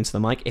sort of blowing into the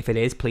mic. If it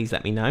is, please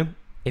let me know.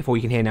 If all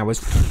you can hear now is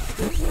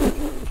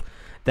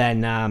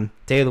then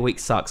Day of the Week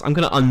sucks. I'm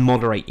going to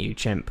unmoderate you,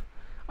 Chimp.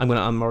 I'm going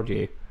to unmoder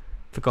you.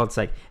 For God's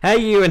sake. Hey,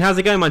 you, and how's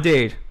it going, my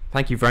dude?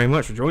 Thank you very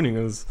much for joining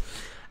us.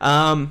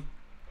 Yeah,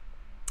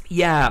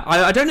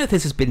 I don't know if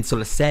this has been sort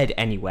of said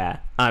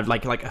anywhere,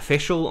 like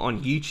official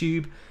on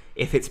YouTube.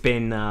 If it's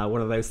been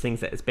one of those things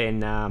that has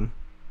been,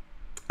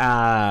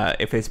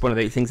 if it's one of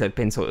those things that have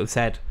been sort of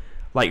said,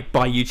 like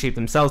by YouTube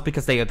themselves,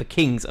 because they are the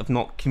kings of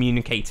not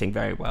communicating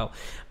very well.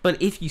 But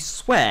if you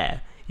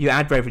swear, your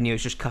ad revenue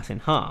is just cut in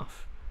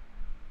half.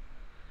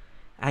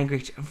 So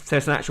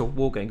there's an actual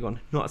war going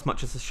on, not as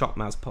much as the Shot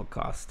Mouse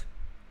podcast.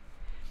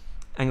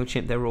 Angry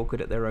Chimp, they're all good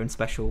at their own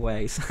special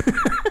ways.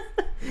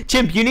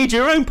 Chimp, you need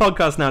your own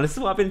podcast now. This is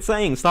what I've been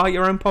saying. Start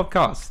your own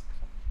podcast.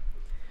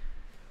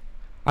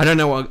 I don't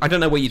know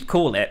what you'd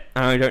call it.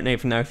 I don't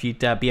even know if you'd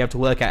be able to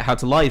work out how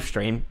to live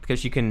stream,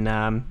 because you can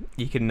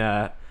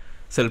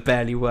sort of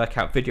barely work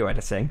out video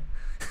editing.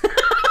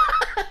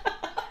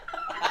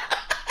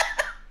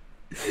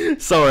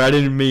 Sorry, I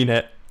didn't mean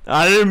it.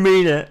 But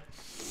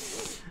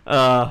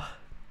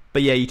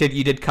yeah, you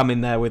did come in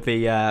there with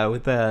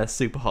the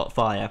super hot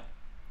fire.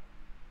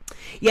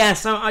 Yeah,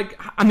 so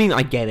I mean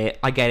I get it.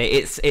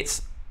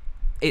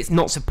 It's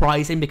not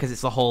surprising because it's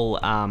the whole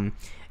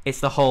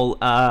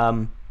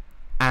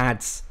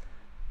ads,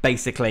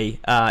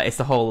 basically. It's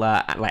the whole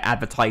like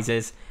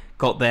advertisers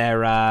got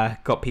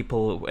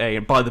people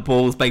by the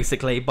balls,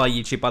 basically, by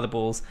YouTube by the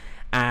balls,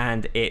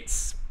 and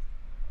it's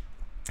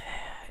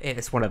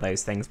one of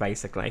those things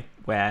basically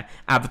where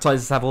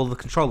advertisers have all the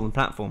control on the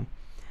platform.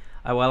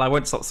 Well, I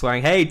won't stop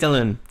swearing. Hey,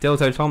 Dylan,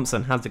 Dildo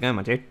Thompson, how's it going,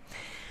 my dude?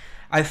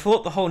 I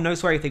thought the whole no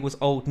swearing thing was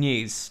old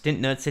news.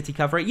 Didn't Nerd City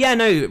cover it? Yeah,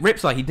 no,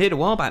 Ripside, he did a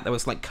while back. There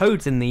was like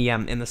codes in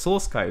the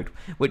source code,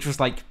 which was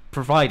like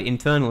provided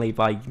internally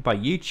by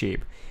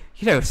YouTube.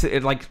 You know, so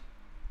it, like,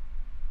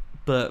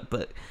 but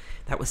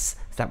that was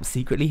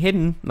secretly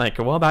hidden like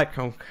a while back.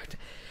 Oh, God.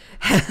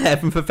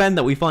 Heaven forfend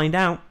that we find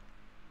out.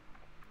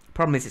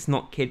 Problem is, it's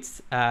not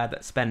kids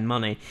that spend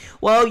money.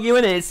 Well,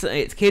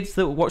 it's kids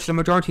that watch the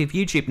majority of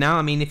YouTube now.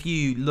 I mean, if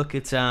you look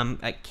at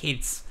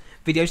kids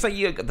videos, like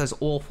you got those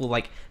awful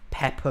like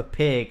Peppa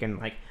Pig and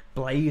like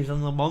Blaze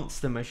and the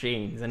Monster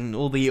Machines and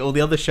all the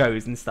other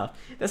shows and stuff.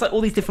 There's like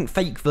all these different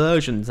fake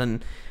versions,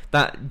 and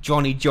that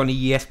Johnny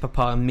yes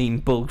papa meme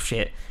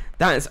bullshit.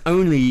 That is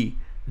only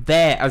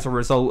there as a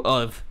result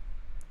of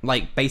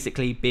like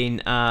basically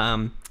being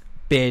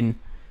been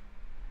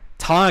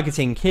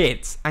targeting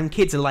kids, and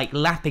kids are like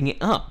lapping it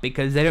up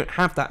because they don't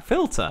have that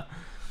filter.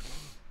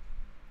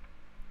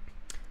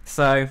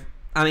 So,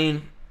 I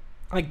mean,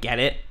 I get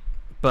it,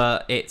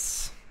 but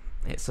it's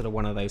sort of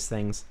one of those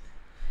things.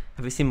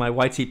 Have you seen my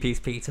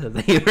YTPs, Peter?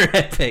 They were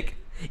epic.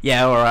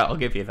 Yeah, alright, I'll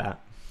give you that.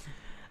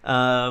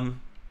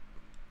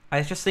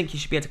 I just think you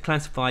should be able to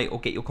classify or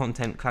get your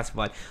content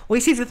classified. Well,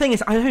 you see, the thing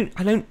is, I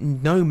don't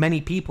know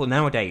many people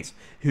nowadays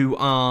who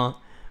are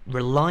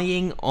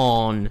relying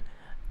on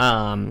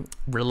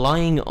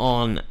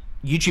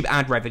YouTube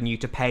ad revenue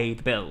to pay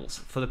the bills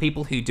for the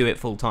people who do it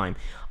full time.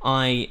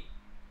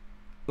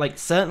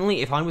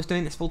 Certainly, if I was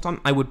doing this full time,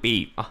 I would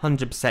be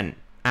 100%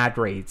 ad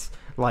reads.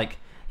 Like,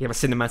 you have a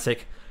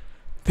cinematic.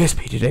 This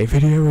P2Day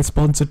video is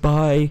sponsored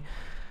by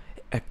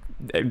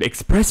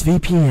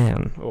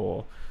ExpressVPN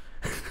or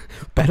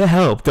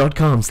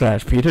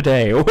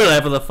BetterHelp.com/P2Day or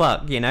whatever the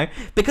fuck, you know?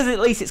 Because at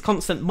least it's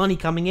constant money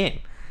coming in.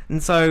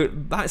 And so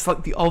that's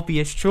like the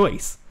obvious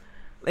choice.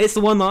 It's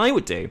the one that I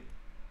would do.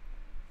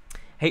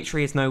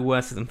 H3 is no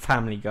worse than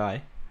Family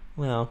Guy.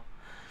 Well,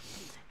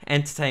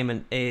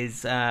 entertainment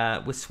is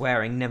with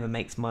swearing never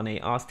makes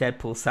money. Ask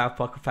Deadpool, South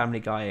Park, or Family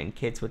Guy, and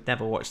kids would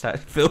never watch that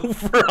film.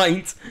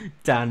 Right?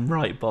 Damn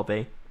right,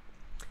 Bobby.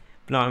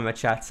 Banana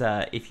chat.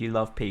 If you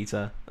love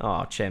Peter,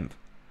 Chimp,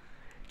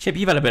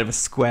 you've had a bit of a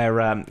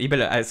square.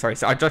 Sorry.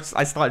 So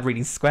I started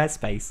reading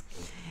Squarespace.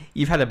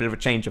 You've had a bit of a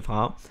change of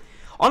heart.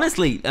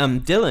 Honestly,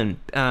 Dylan,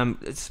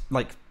 it's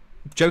like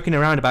joking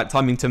around about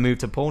timing to move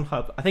to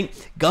Pornhub. I think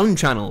gun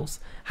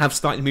channels have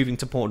started moving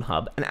to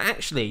Pornhub, and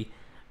actually,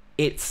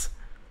 it's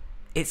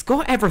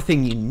got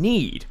everything you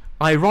need.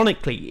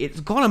 Ironically, it's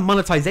got a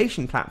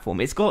monetization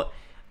platform. It's got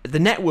the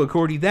network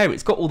already there.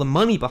 It's got all the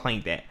money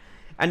behind it.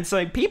 And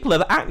so people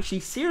have actually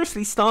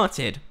seriously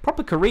started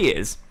proper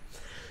careers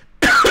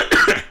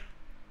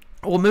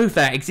or moved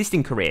their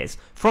existing careers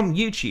from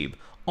YouTube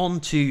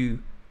onto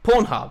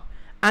Pornhub.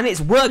 And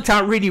it's worked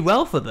out really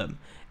well for them,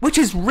 which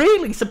is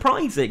really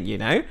surprising, you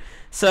know?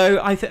 So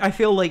I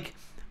feel like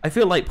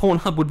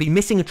Pornhub would be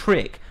missing a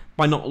trick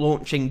by not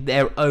launching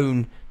their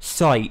own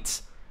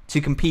site to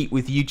compete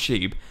with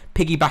YouTube,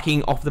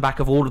 piggybacking off the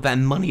back of all of their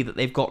money that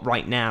they've got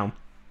right now,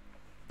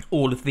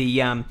 all of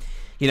the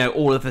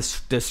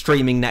the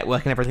streaming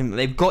network and everything that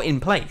they've got in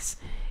place.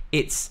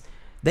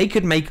 They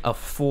could make a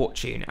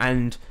fortune,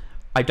 and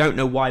I don't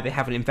know why they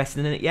haven't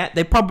invested in it yet.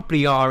 They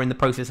probably are in the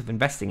process of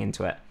investing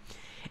into it.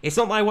 It's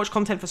not that I watch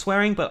content for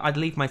swearing, but I'd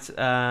leave my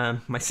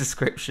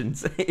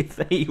subscriptions if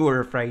they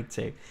were afraid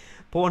to.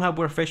 Pornhub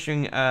were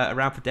fishing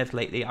around for devs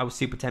lately. I was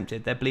super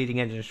tempted. Their bleeding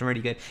edge is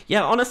really good.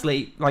 Yeah,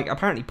 honestly,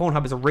 apparently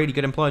Pornhub is a really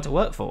good employer to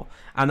work for,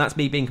 and that's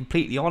me being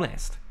completely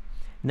honest.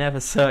 Never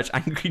search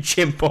Angry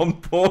Chimp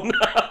on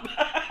Pornhub.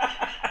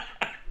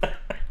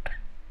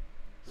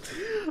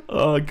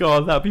 Oh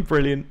god, that'd be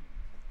brilliant.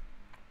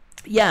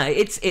 Yeah,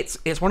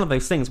 it's one of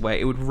those things where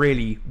it would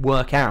really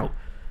work out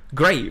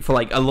great for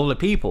a lot of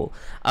people.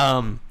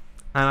 And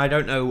I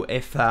don't know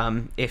if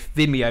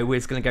Vimeo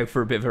is going to go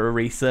for a bit of a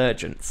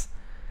resurgence.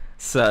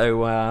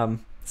 So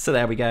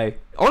there we go.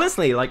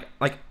 Honestly,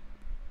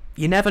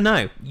 you never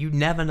know. You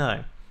never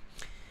know.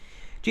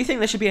 Do you think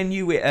there should be a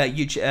new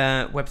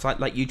YouTube website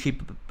like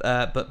YouTube,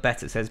 but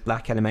better, says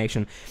Black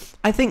Animation?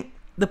 I think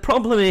the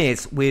problem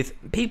is with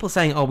people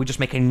saying, we just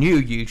make a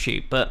new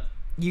YouTube, but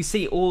you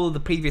see all of the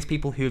previous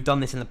people who have done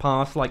this in the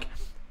past, like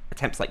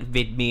attempts like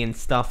VidMe and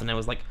stuff, and there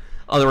was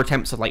other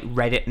attempts of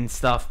Reddit and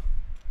stuff.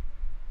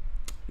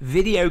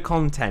 Video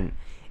content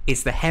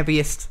is the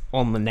heaviest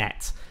on the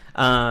net.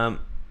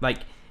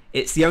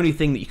 It's the only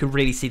thing that you can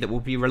really see that will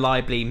be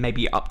reliably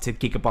maybe up to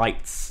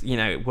gigabytes,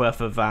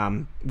 worth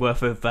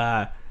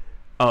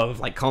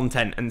of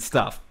content and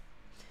stuff.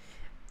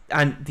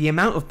 And the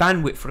amount of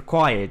bandwidth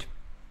required,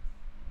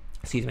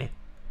 the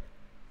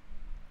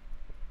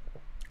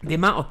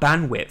amount of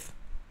bandwidth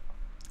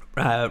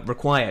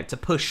required to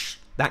push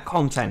that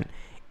content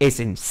is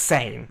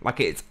insane.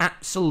 It's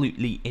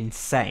absolutely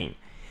insane.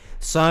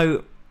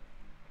 So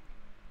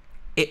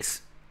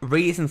it's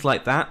reasons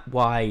like that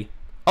why.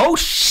 Oh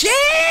shit!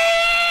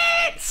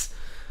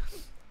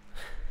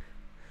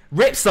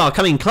 Ripstar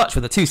coming clutch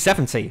with a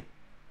 270.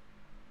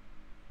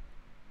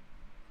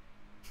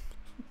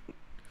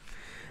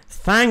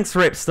 Thanks,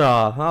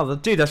 Ripstar. Oh,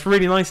 dude, that's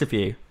really nice of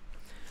you.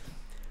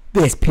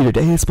 This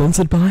P2Day is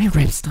sponsored by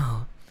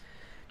Ripstar.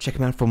 Check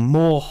him out for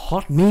more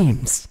hot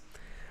memes.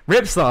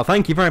 Ripstar,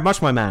 thank you very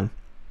much, my man.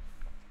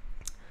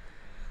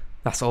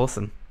 That's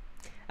awesome.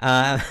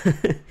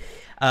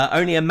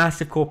 Only a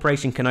massive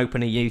corporation can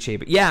open a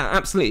YouTube. Yeah,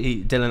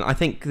 absolutely, Dylan. I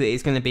think that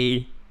it's going to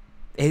be...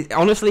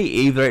 honestly,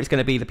 either it's going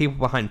to be the people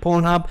behind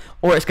Pornhub,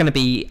 or it's going to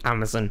be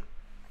Amazon.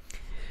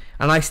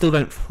 And I still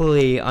don't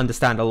fully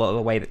understand a lot of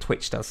the way that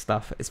Twitch does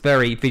stuff. It's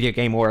very video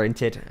game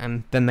oriented,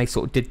 and then they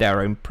sort of did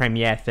their own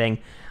Premiere thing.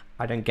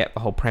 I don't get the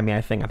whole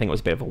Premiere thing. I think it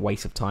was a bit of a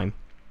waste of time.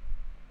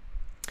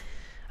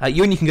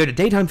 You can go to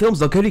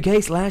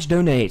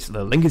daytimefilms.co.uk/donate.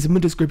 The link is in the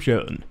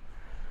description.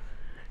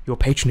 Your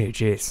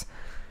patronage is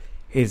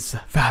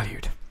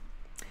valued.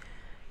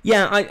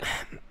 Yeah,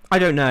 I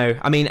don't know.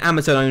 I mean,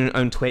 Amazon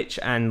own Twitch,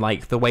 and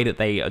like the way that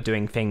they are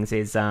doing things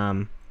is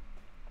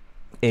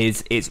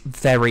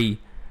very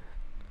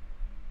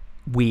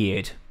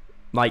weird.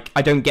 Like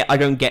I don't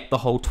get the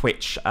whole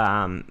Twitch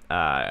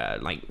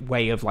like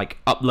way of like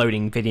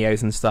uploading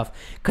videos and stuff,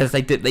 because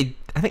I think they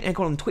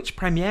got on Twitch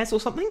premieres or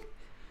something.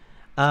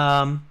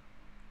 I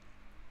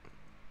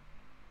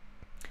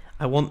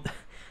want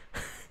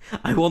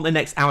the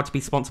next hour to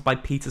be sponsored by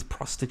Peter's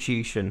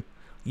Prostitution.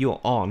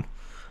 You're on.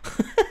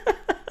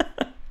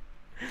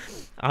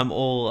 I'm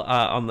all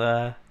on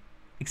the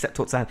except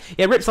Talk to the Hand.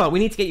 Yeah, Ripstar, we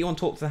need to get you on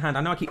Talk to the Hand.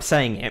 I know I keep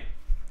saying it.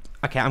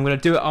 Okay, I'm going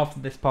to do it after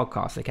this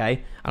podcast,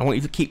 okay? I want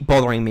you to keep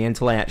bothering me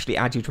until I actually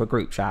add you to a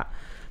group chat,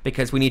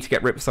 because we need to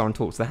get Ripstar on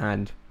Talk to the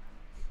Hand.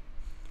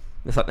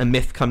 It's like the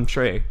myth come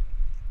true.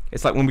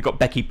 It's like when we got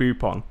Becky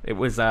Boop on. It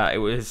was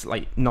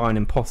like nigh on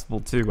impossible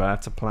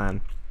to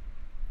plan.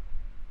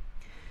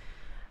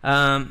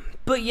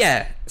 But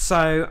yeah,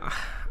 so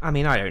I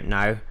mean, I don't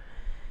know.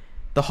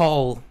 The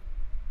whole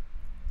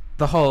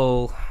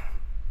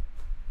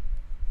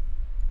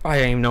I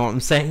don't even know what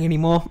I'm saying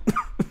anymore.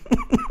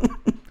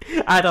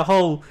 I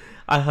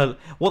heard,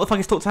 what the fuck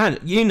is Talk to the Hand?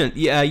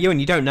 Ewan,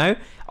 you don't know?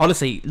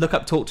 Honestly, look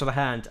up Talk to the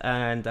Hand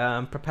and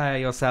prepare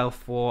yourself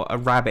for a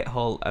rabbit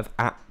hole of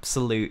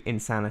absolute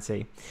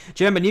insanity.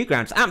 Do you remember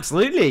Newgrounds?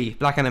 Absolutely.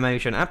 Black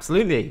Animation,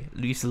 absolutely.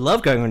 I used to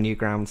love going on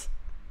Newgrounds.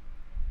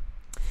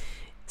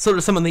 Sort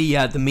of some of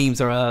the memes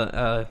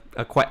are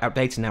quite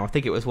outdated now. I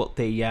think it was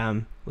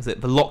the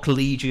Lock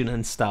Legion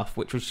and stuff,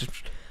 which was just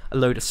a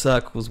load of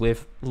circles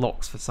with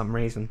locks for some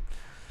reason.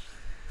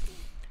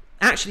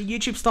 Actually,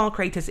 YouTube star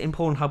creators in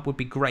Pornhub would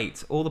be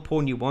great. All the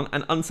porn you want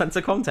and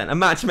uncensored content. A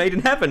match made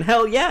in heaven.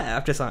 Hell yeah,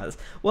 after science.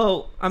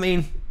 Well, I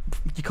mean,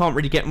 you can't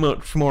really get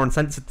much more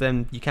uncensored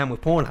than you can with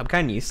Pornhub,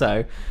 can you?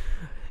 So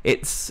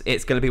it's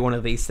going to be one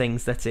of these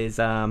things that is...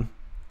 I'm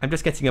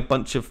just getting a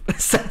bunch of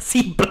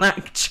sassy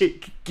black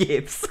chick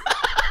gifs.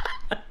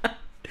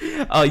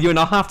 Oh, you and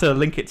I'll have to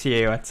link it to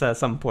you at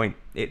some point.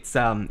 It's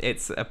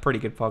a pretty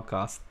good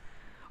podcast,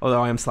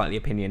 although I am slightly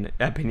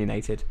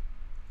opinionated.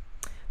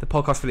 The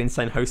podcast for the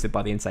insane, hosted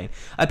by the insane.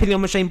 Opinion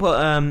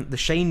on the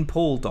Shane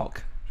Paul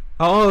doc.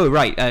 Oh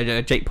right,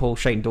 Jake Paul,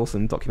 Shane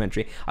Dawson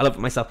documentary. I love it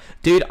myself,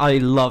 dude. I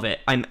love it.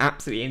 I'm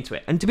absolutely into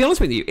it. And to be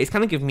honest with you, it's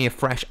kind of given me a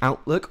fresh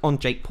outlook on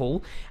Jake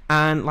Paul.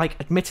 And like,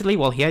 admittedly,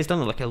 while he has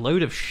done like a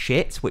load of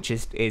shit, which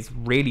is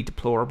really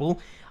deplorable,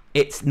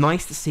 it's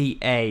nice to see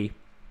a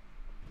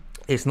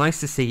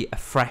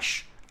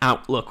fresh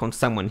outlook on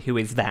someone who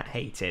is that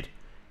hated.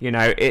 You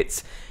know,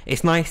 it's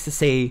nice to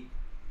see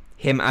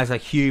him as a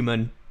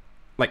human.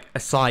 Like,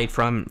 aside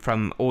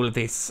from all of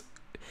this,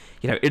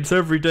 you know, it's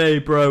every day,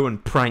 bro,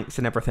 and pranks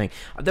and everything.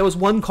 There was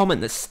one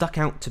comment that stuck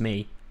out to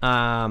me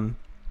that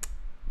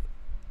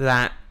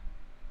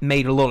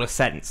made a lot of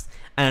sense.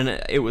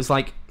 And it was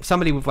like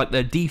somebody with like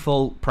the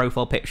default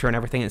profile picture and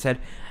everything, and said,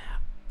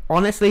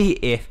 honestly,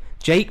 if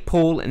Jake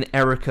Paul and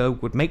Erica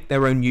would make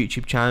their own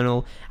YouTube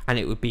channel and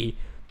it would be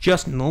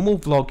just normal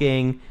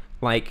vlogging,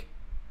 like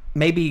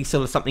maybe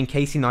sort of something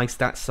Casey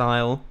Neistat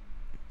style,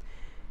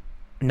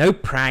 no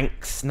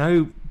pranks,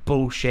 no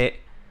bullshit,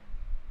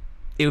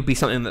 it would be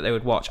something that they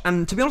would watch.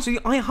 And to be honest with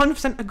you, I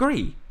 100%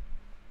 agree.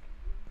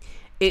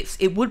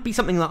 It would be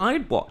something that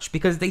I'd watch,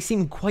 because they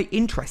seem quite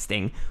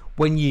interesting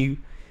when you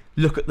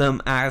look at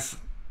them as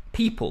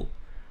people.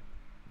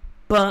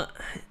 But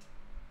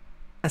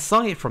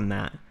aside from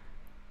that,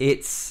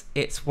 it's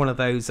one of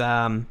those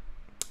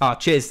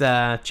cheers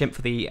Chimp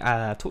for the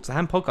Talk to the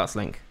Hand podcast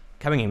link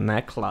coming in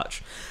there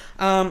clutch.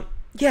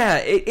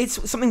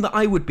 It's something that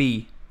I would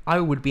be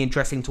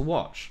interesting to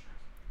watch,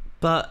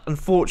 but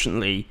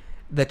unfortunately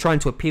they're trying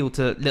to appeal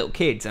to little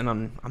kids, and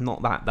I'm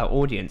not that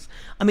audience.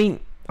 I mean,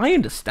 I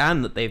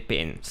understand that they've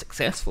been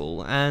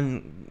successful,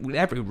 and with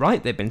every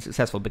right they've been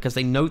successful, because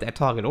they know their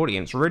target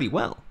audience really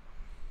well.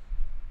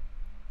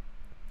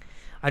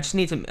 I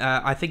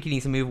think he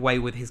needs to move away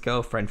with his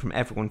girlfriend from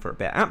everyone for a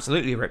bit.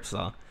 Absolutely,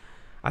 Ripstar.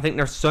 I think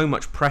there's so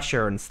much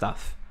pressure and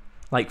stuff,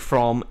 like,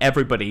 from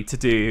everybody to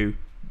do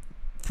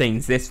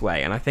things this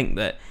way, and I think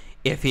that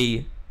if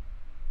he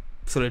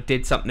sort of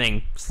did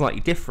something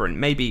slightly different,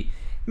 maybe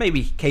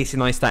Casey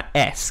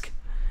Neistat-esque,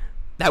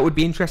 that would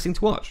be interesting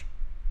to watch.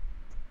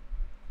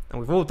 And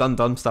we've all done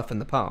dumb stuff in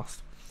the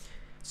past,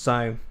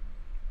 so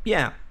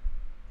yeah.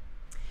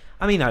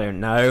 I mean, I don't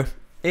know.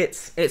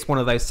 It's one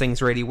of those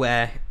things really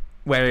where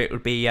it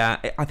would be. I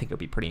think it would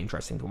be pretty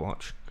interesting to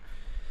watch.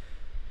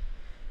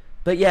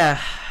 But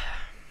yeah,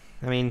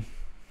 I mean,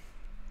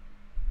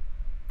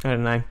 I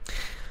don't know.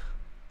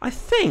 I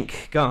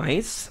think,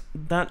 guys,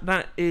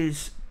 that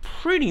is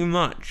pretty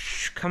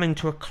much coming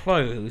to a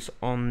close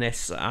on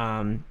this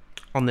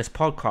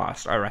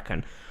podcast, I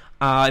reckon.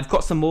 I've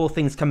got some more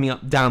things coming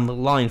up down the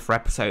line for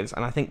episodes,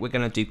 and I think we're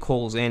going to do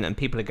calls in, and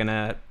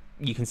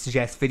you can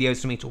suggest videos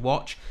for me to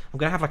watch. I'm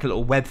going to have like a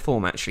little web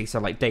form, actually, so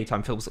like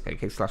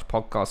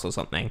daytimefilms.co/podcast or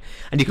something,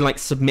 and you can like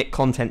submit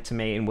content to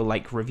me, and we'll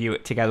like review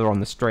it together on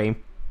the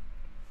stream.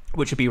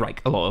 which would be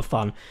like a lot of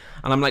fun.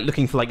 And I'm like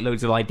looking for like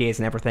loads of ideas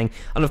and everything.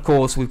 And of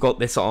course we've got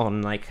this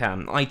on like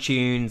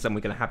iTunes, and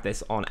we're gonna have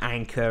this on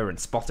Anchor and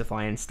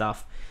Spotify and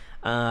stuff.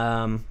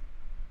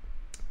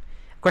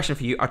 Question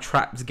for you: are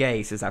traps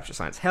gay? Says Abstract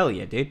Science. Hell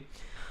yeah, dude.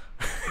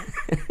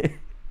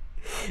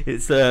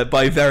 It's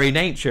by very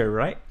nature,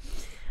 right?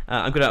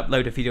 I'm gonna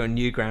upload a video on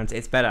Newgrounds.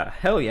 It's better.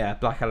 Hell yeah,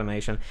 Black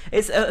Animation.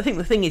 It's I think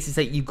the thing is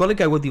that you've got to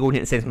go where the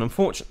audience is, and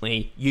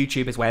unfortunately,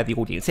 YouTube is where the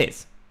audience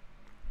is.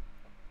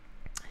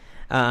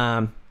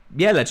 Yeah,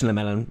 Legend of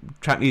Melon,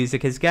 trap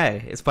music is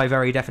gay. It's by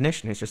very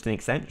definition. It's just an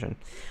extension.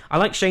 I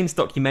like Shane's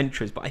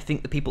documentaries, but I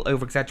think the people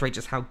over-exaggerate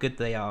just how good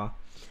they are.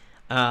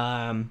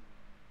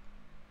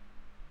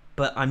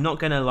 But I'm not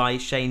gonna lie,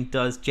 Shane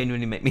does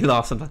genuinely make me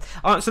laugh sometimes.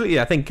 Oh, absolutely,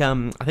 I think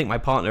my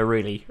partner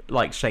really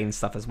likes Shane's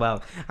stuff as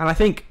well, and I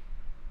think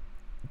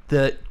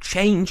the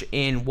change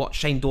in what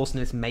Shane Dawson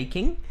is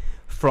making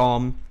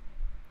from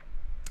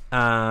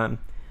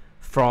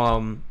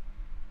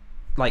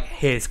like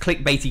his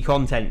clickbaity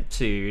content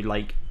to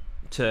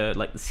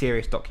the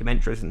serious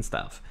documentaries and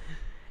stuff.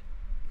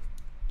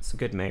 It's a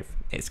good move.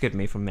 It's a good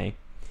move from me.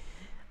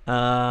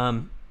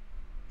 Oh,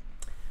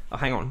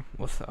 hang on.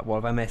 What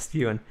have I missed?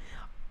 Ewan.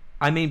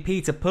 I mean,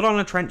 Peter, put on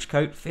a trench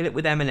coat, fill it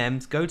with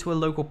M&Ms, go to a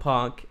local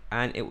park,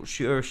 and it will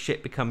sure as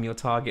shit become your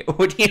target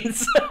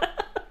audience.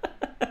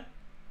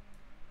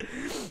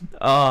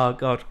 Oh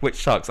god, which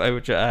sucks.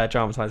 Over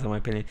dramatized in my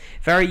opinion.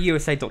 Very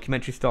USA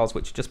documentary styles,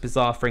 which are just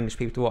bizarre for English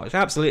people to watch.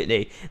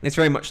 Absolutely, and it's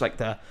very much like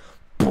the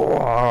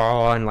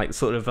and like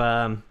sort of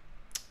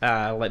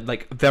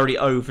like very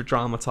over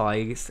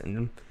dramatized,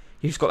 and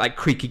you just got that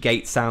creaky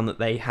gate sound that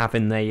they have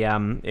in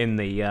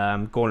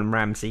the Gordon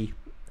Ramsay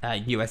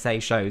USA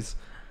shows.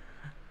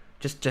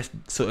 Just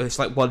sort of, it's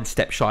like one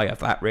step shy of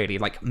that, really,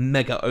 like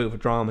mega over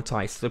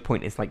dramatized to the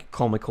point it's like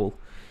comical,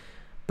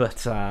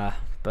 but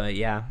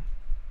yeah.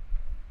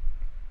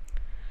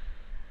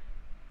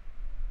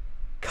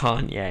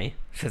 Kanye,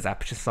 says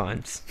Aperture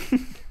Science.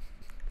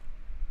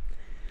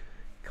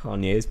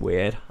 Kanye is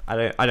weird.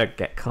 I don't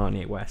get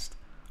Kanye West.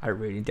 I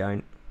really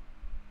don't.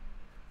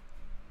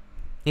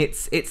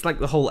 It's like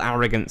the whole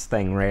arrogance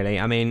thing, really.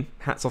 I mean,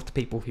 hats off to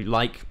people who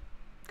like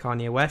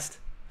Kanye West.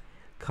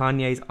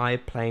 Kanye's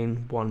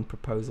iPlane 1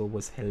 proposal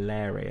was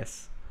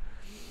hilarious.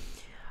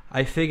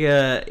 I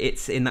figure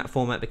it's in that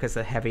format because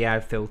of heavy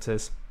ad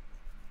filters.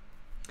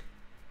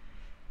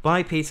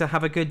 Bye, Peter.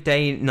 Have a good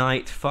day,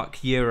 night.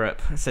 Fuck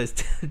Europe, says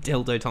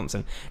Dildo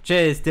Thompson.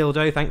 Cheers,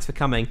 Dildo. Thanks for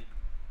coming.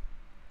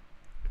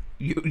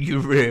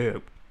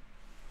 Europe.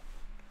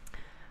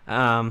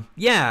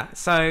 Yeah.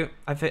 So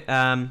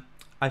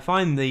I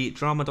find the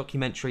drama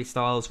documentary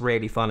styles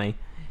really funny.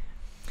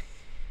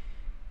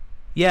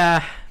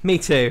 Yeah, me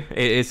too.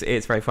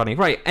 It's very funny.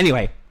 Right.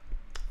 Anyway,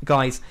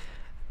 guys,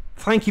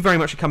 thank you very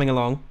much for coming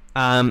along.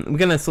 We're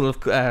gonna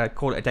sort of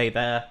call it a day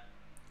there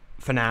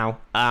for now.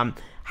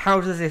 How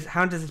does this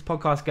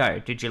podcast go?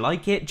 Did you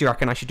like it? Do you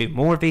reckon I should do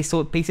more of these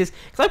sort of pieces?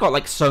 Because I've got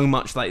like so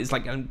much that is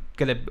like I'm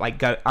gonna like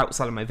go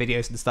outside of my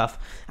videos and stuff,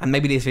 and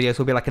maybe these videos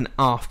will be like an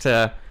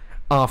after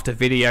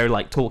video,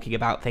 like talking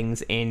about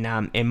things in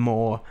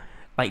more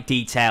like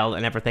detail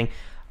and everything.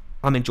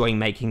 I'm enjoying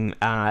making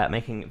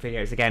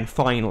videos again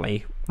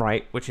finally,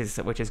 right? Which is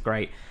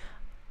great.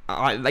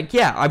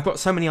 I've got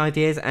so many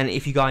ideas, and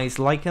if you guys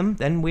like them,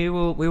 then we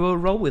will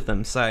roll with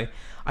them. So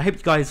I hope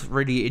you guys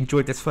really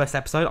enjoyed this first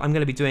episode. I'm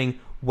going to be doing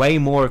way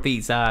more of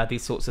these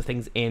sorts of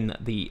things in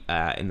the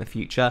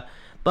future.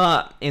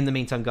 But in the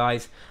meantime,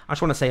 guys, I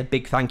just want to say a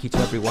big thank you to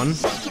everyone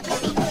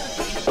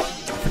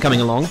for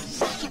coming along.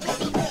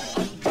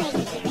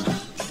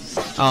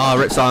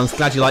 Ripstar, I'm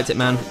glad you liked it,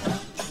 man.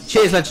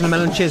 Cheers, Legend of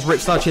Melon. Cheers,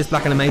 Ripstar. Cheers,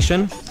 Black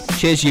Animation.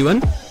 Cheers,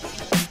 Ewan.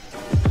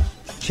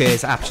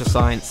 Cheers, Aperture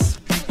Science.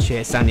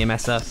 Cheers, Sandy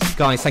Mesa.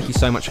 Guys, thank you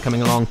so much for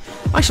coming along.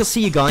 I shall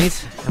see you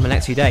guys in the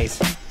next few days.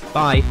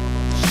 Bye.